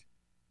toxic.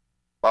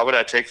 Why would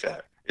I take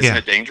that? Isn't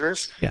it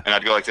dangerous? Yeah. And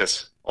I'd go like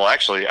this. Well,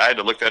 actually, I had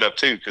to look that up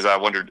too because I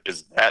wondered,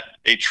 is that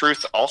a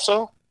truth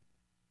also?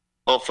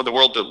 Well, for the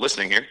world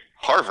listening here,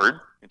 Harvard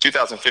in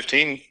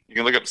 2015, you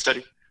can look up the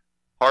study.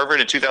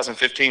 Harvard in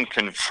 2015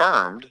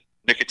 confirmed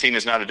nicotine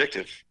is not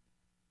addictive.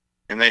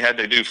 And they had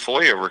to do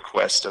FOIA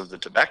requests of the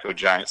tobacco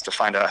giants to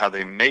find out how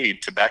they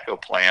made tobacco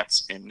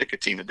plants and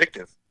nicotine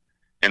addictive.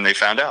 And they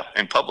found out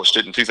and published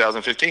it in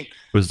 2015. It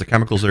was the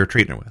chemicals they're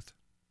treating it with.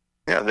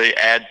 Yeah, they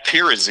add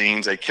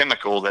pyrazines, a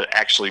chemical that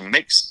actually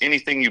makes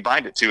anything you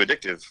bind it to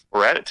addictive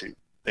or add it to.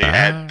 They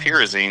add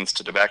pyrazines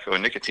to tobacco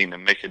and nicotine to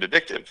make it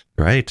addictive.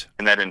 Right.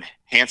 And that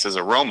enhances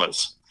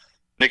aromas.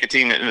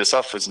 Nicotine in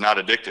itself is not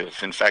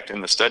addictive. In fact,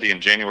 in the study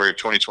in January of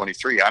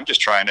 2023, I'm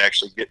just trying to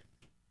actually get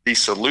these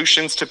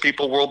solutions to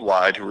people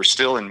worldwide who are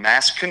still in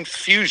mass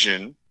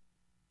confusion,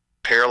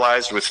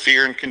 paralyzed with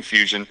fear and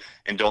confusion,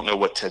 and don't know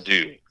what to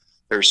do.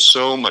 There's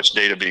so much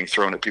data being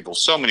thrown at people,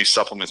 so many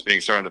supplements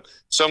being thrown at them,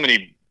 so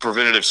many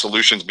preventative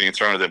solutions being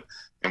thrown at them,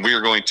 and we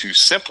are going to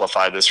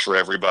simplify this for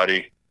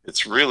everybody.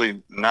 It's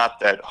really not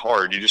that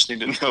hard. You just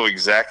need to know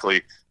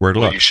exactly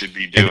what you should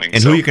be doing.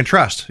 And who you can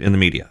trust in the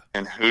media.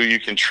 And who you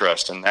can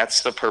trust. And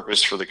that's the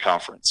purpose for the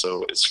conference.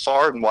 So as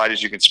far and wide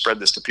as you can spread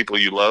this to people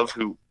you love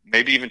who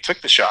maybe even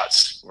took the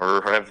shots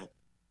or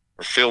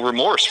feel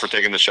remorse for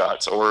taking the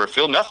shots or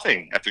feel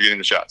nothing after getting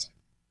the shots.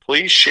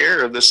 Please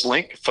share this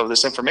link for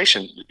this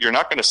information. You're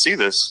not going to see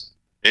this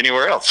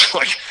anywhere else.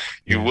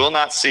 You will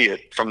not see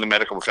it from the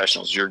medical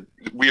professionals.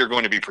 We are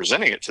going to be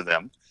presenting it to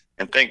them.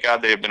 And thank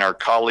God they have been our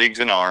colleagues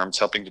in arms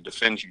helping to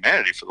defend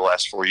humanity for the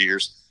last 4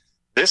 years.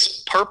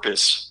 This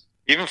purpose,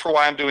 even for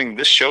why I'm doing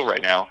this show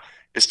right now,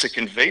 is to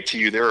convey to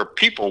you there are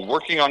people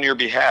working on your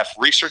behalf,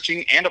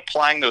 researching and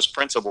applying those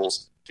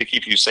principles to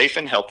keep you safe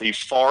and healthy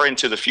far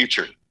into the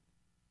future.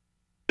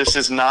 This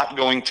is not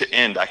going to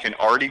end. I can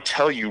already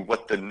tell you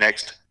what the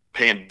next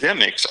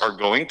pandemics are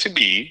going to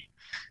be,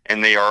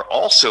 and they are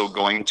also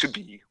going to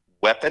be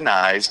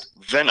weaponized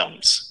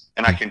venoms.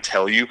 And I can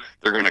tell you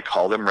they're going to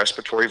call them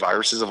respiratory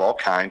viruses of all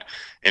kind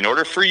in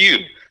order for you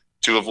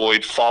to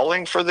avoid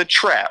falling for the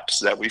traps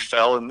that we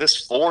fell in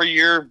this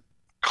 4-year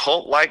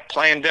cult-like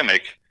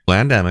pandemic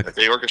that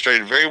they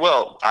orchestrated very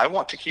well. I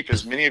want to keep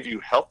as many of you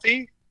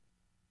healthy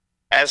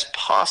as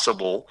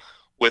possible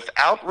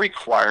without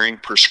requiring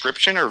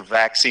prescription or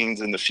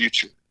vaccines in the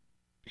future,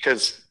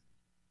 because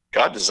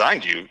God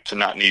designed you to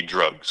not need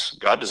drugs.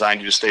 God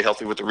designed you to stay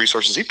healthy with the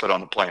resources he put on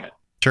the planet,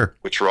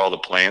 which are all the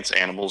plants,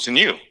 animals, and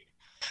you.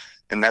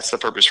 And that's the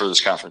purpose for this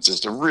conference, is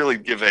to really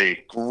give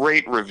a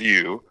great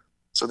review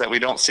so that we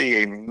don't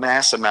see a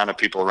mass amount of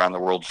people around the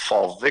world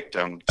fall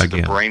victim to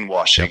the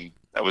brainwashing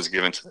that was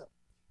given to them.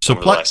 So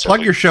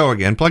plug your show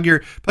again. Plug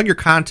your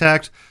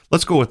contact.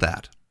 Let's go with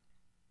that.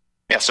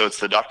 Yeah, so it's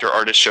the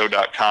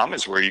drardisshow.com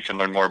is where you can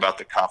learn more about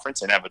the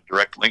conference and have a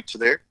direct link to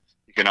there.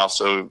 You can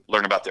also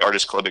learn about the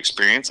Ardis Club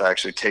experience. I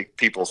actually take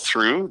people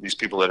through, these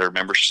people that are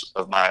members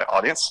of my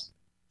audience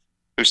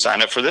who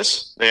sign up for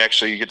this.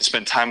 You get to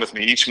spend time with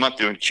me each month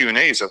doing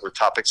Q&As over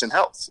topics in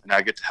health. And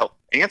I get to help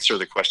answer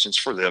the questions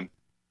for them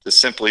to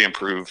simply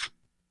improve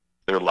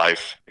their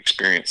life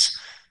experience.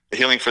 The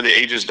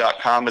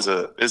healingfortheages.com is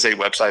a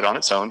website on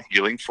its own,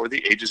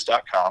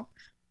 healingfortheages.com,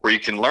 where you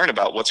can learn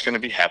about what's going to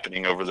be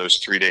happening over those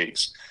 3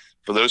 days.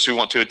 For those who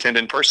want to attend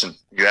in person,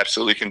 you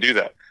absolutely can do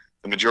that.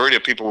 The majority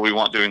of people we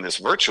want doing this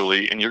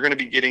virtually, and you're going to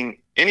be getting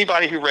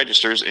anybody who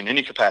registers in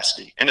any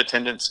capacity, in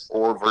attendance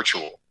or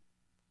virtual.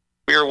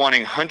 We are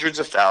wanting hundreds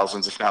of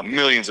thousands, if not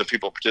millions of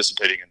people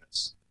participating in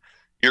this.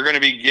 You're going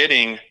to be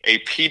getting a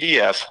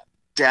PDF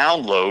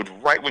download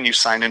right when you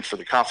sign in for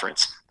the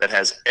conference that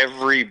has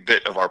every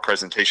bit of our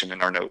presentation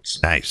in our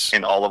notes. Nice.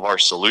 And all of our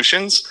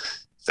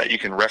solutions that you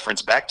can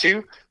reference back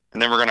to.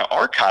 And then we're going to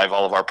archive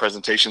all of our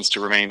presentations to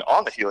remain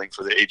on the Healing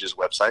for the Ages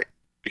website,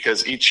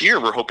 because each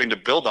year we're hoping to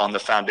build on the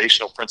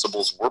foundational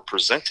principles we're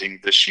presenting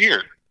this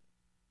year.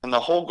 And the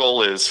whole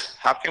goal is,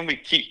 how can we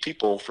keep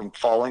people from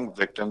falling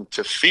victim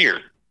to fear?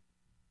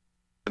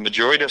 The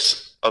majority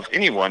of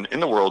anyone in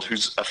the world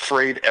who's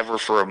afraid ever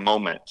for a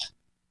moment,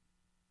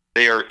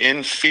 they are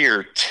in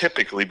fear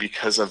typically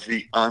because of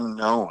the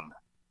unknown.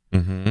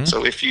 Mm-hmm.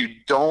 So if you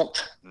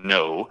don't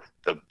know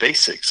the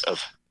basics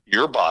of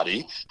your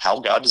body,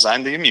 how God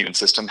designed the immune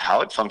system,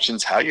 how it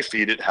functions, how you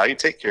feed it, how you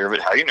take care of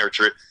it, how you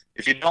nurture it,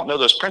 if you don't know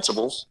those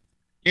principles,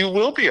 you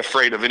will be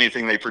afraid of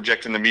anything they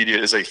project in the media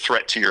as a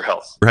threat to your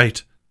health.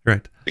 Right.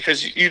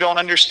 Because you don't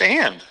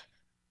understand.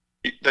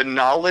 The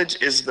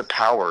knowledge is the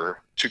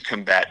power to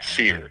combat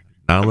fear.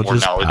 The more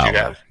knowledge you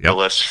have, the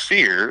less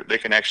fear they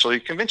can actually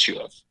convince you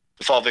of,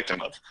 to fall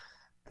victim of.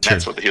 And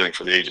that's what the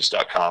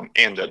healingfortheages.com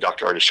and the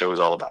Dr. Ardis show is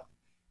all about.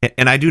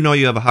 And I do know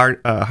you have a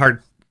hard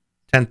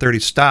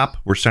 10:30 stop.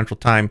 We're Central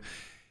Time.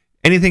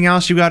 Anything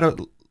else you got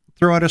to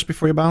throw at us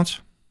before you bounce?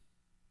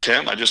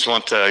 Tim, I just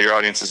want your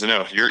audiences to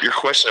know, your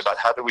question about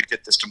how do we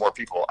get this to more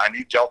people, I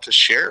need y'all to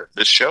share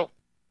this show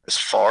as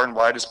far and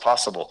wide as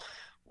possible.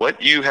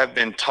 What you have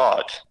been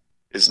taught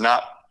is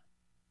not,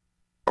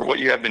 or what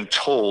you have been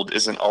told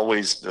isn't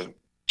always the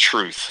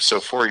truth.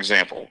 So, for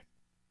example,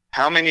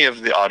 how many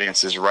of the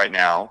audiences right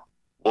now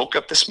woke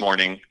up this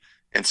morning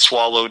and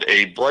swallowed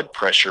a blood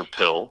pressure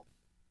pill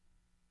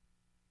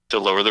to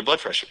lower their blood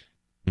pressure?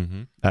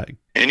 Mm-hmm.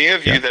 Any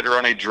of you that are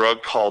on a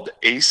drug called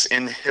ACE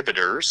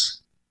inhibitors,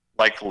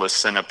 like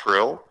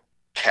lisinopril,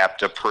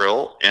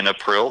 captopril,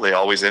 enalapril, they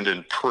always end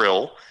in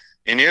pril.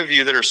 Any of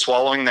you that are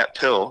swallowing that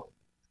pill,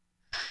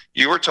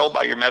 you were told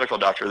by your medical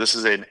doctor this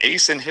is an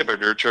ACE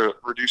inhibitor to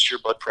reduce your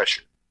blood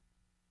pressure.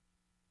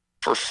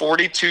 For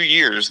 42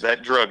 years,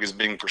 that drug is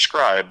being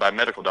prescribed by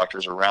medical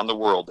doctors around the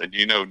world, and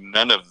you know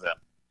none of them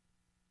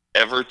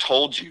ever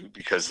told you,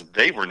 because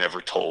they were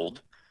never told,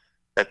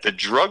 that the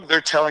drug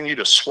they're telling you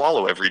to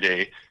swallow every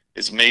day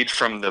is made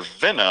from the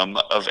venom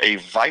of a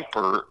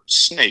viper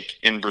snake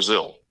in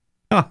Brazil.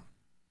 Huh.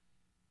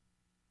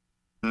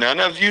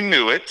 None of you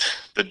knew it.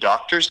 The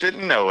doctors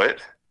didn't know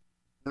it.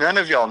 None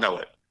of y'all know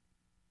it.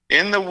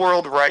 In the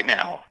world right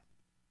now,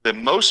 the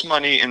most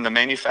money in the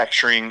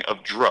manufacturing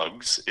of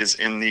drugs is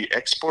in the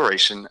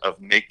exploration of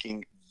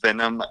making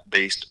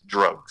venom-based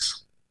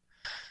drugs.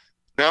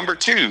 Number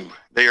two,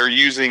 they are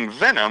using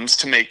venoms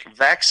to make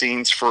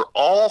vaccines for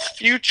all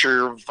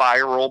future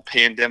viral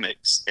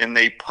pandemics, and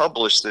they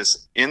publish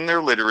this in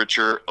their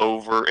literature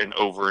over and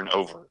over and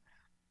over.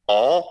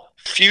 All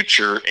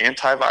future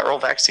antiviral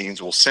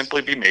vaccines will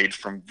simply be made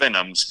from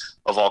venoms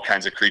of all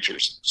kinds of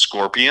creatures: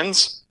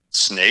 scorpions,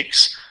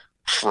 snakes,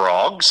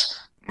 frogs,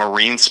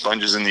 marine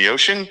sponges in the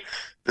ocean.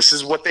 This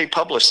is what they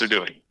publish they're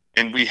doing.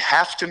 And we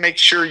have to make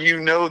sure you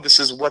know this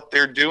is what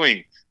they're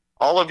doing.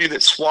 All of you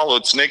that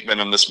swallowed snake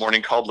venom this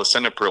morning called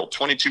lisinopril,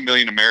 22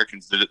 million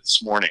Americans did it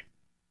this morning.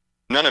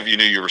 None of you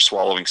knew you were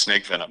swallowing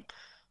snake venom.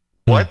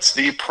 What's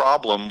the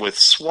problem with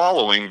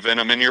swallowing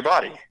venom in your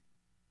body?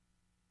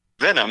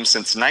 Venom,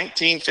 since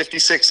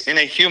 1956 in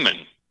a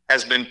human,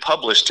 has been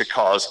published to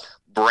cause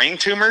brain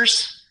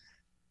tumors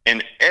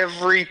and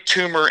every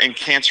tumor and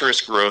cancerous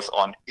growth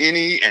on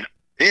any and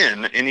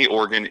in any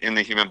organ in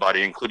the human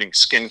body, including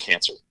skin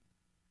cancer,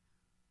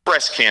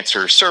 breast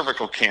cancer,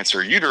 cervical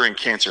cancer, uterine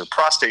cancer,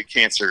 prostate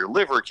cancer,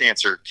 liver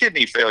cancer,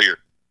 kidney failure.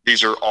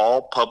 These are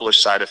all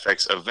published side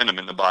effects of venom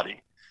in the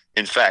body.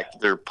 In fact,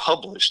 they're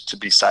published to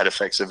be side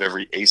effects of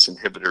every ACE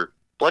inhibitor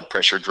blood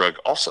pressure drug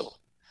also.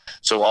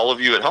 So all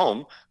of you at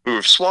home who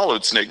have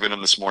swallowed snake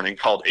venom this morning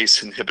called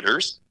ACE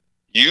inhibitors,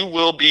 you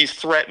will be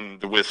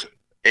threatened with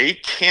a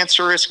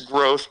cancerous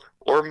growth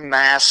or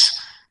mass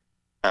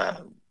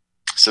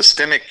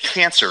systemic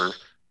cancer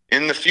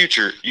in the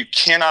future. You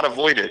cannot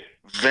avoid it.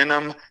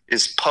 Venom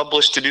is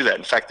published to do that.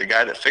 In fact, the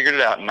guy that figured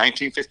it out in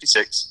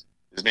 1956,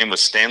 his name was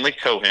Stanley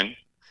Cohen.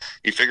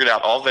 He figured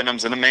out all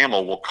venoms in a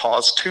mammal will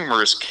cause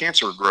tumorous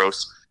cancer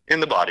growth in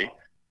the body.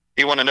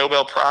 He won a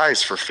Nobel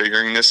Prize for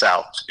figuring this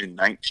out in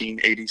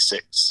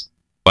 1986.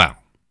 Wow.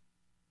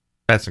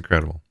 That's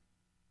incredible.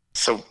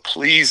 So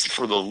please,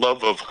 for the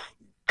love of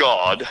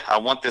God, I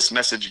want this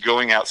message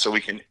going out so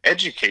we can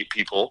educate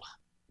people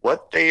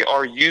what they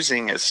are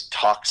using as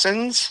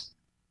toxins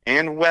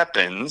and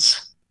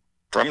weapons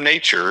from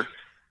nature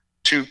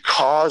to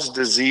cause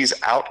disease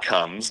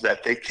outcomes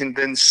that they can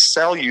then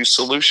sell you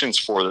solutions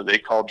for that they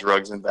call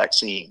drugs and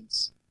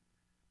vaccines.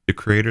 The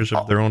creators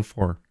of their own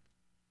for.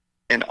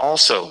 And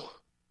also,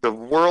 the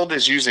world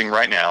is using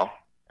right now,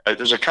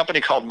 there's a company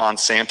called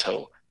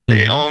Monsanto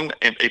They own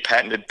a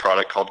patented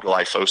product called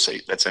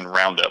glyphosate that's in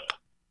Roundup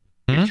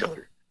weed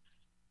killer.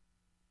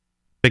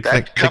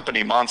 That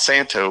company,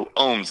 Monsanto,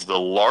 owns the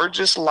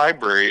largest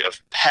library of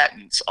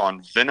patents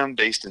on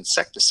venom-based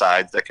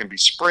insecticides that can be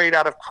sprayed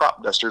out of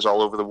crop dusters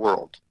all over the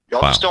world.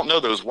 Y'all just don't know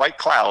those white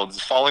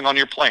clouds falling on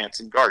your plants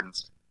and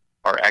gardens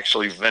are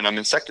actually venom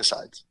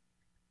insecticides.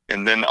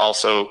 And then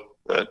also,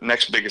 the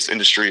next biggest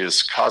industry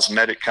is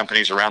cosmetic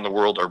companies around the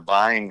world are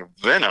buying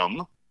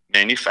venom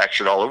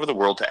manufactured all over the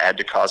world to add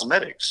to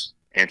cosmetics,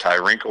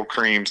 anti-wrinkle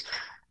creams,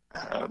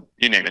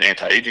 you name it,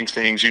 anti-aging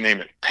things, you name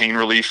it, pain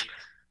relief.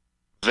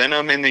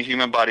 Venom in the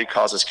human body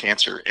causes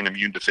cancer and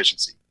immune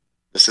deficiency.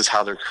 This is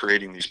how they're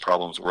creating these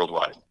problems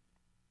worldwide.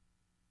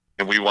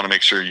 And we want to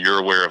make sure you're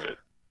aware of it.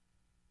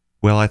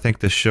 Well, I think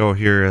this show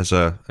here is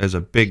a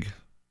big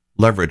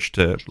leverage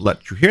to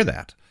let you hear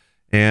that.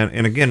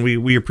 And again,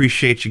 we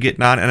appreciate you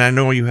getting on, and I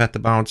know you had to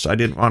bounce. I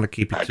didn't want to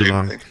keep you too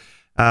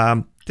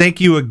long.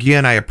 Thank you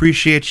again. I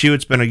appreciate you.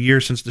 It's been a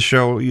year since the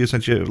show,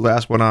 since you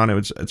last went on.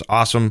 It's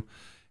awesome.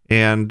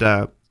 And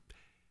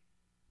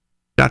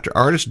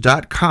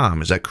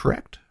drardis.com, is that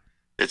correct?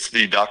 It's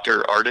the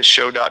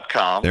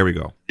drardisshow.com. There we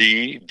go.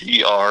 The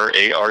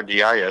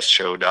DRARDIS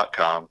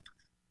show.com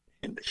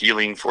and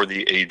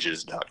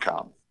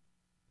healingfortheages.com.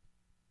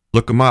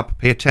 Look him up.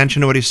 Pay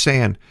attention to what he's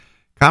saying.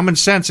 Common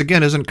sense,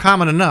 again, isn't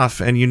common enough,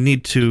 and you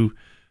need to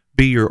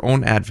be your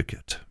own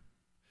advocate.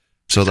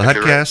 So the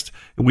HuttCast,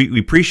 we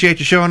appreciate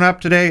you showing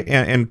up today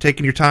and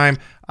taking your time.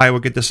 I will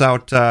get this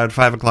out at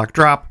 5 o'clock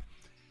drop,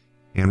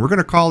 and we're going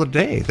to call it a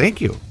day. Thank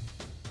you.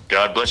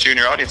 God bless you and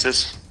your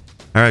audiences.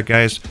 All right,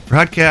 guys. For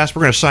HuttCast,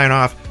 we're going to sign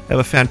off. Have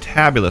a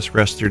fantabulous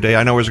rest of your day.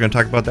 I know we're going to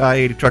talk about the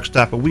I-80 truck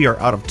stop, but we are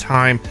out of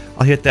time.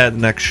 I'll hit that in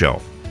the next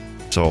show.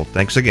 So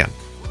thanks again.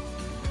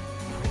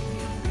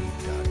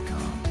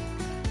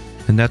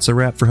 And that's a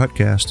wrap for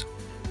HuttCast.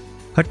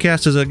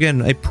 HuttCast is,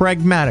 again, a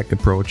pragmatic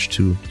approach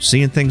to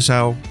seeing things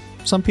how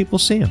some people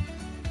see them.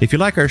 If you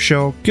like our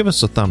show, give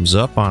us a thumbs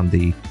up on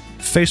the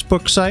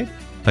Facebook site.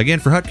 Again,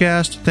 for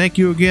HuttCast, thank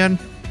you again.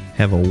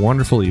 Have a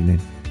wonderful evening.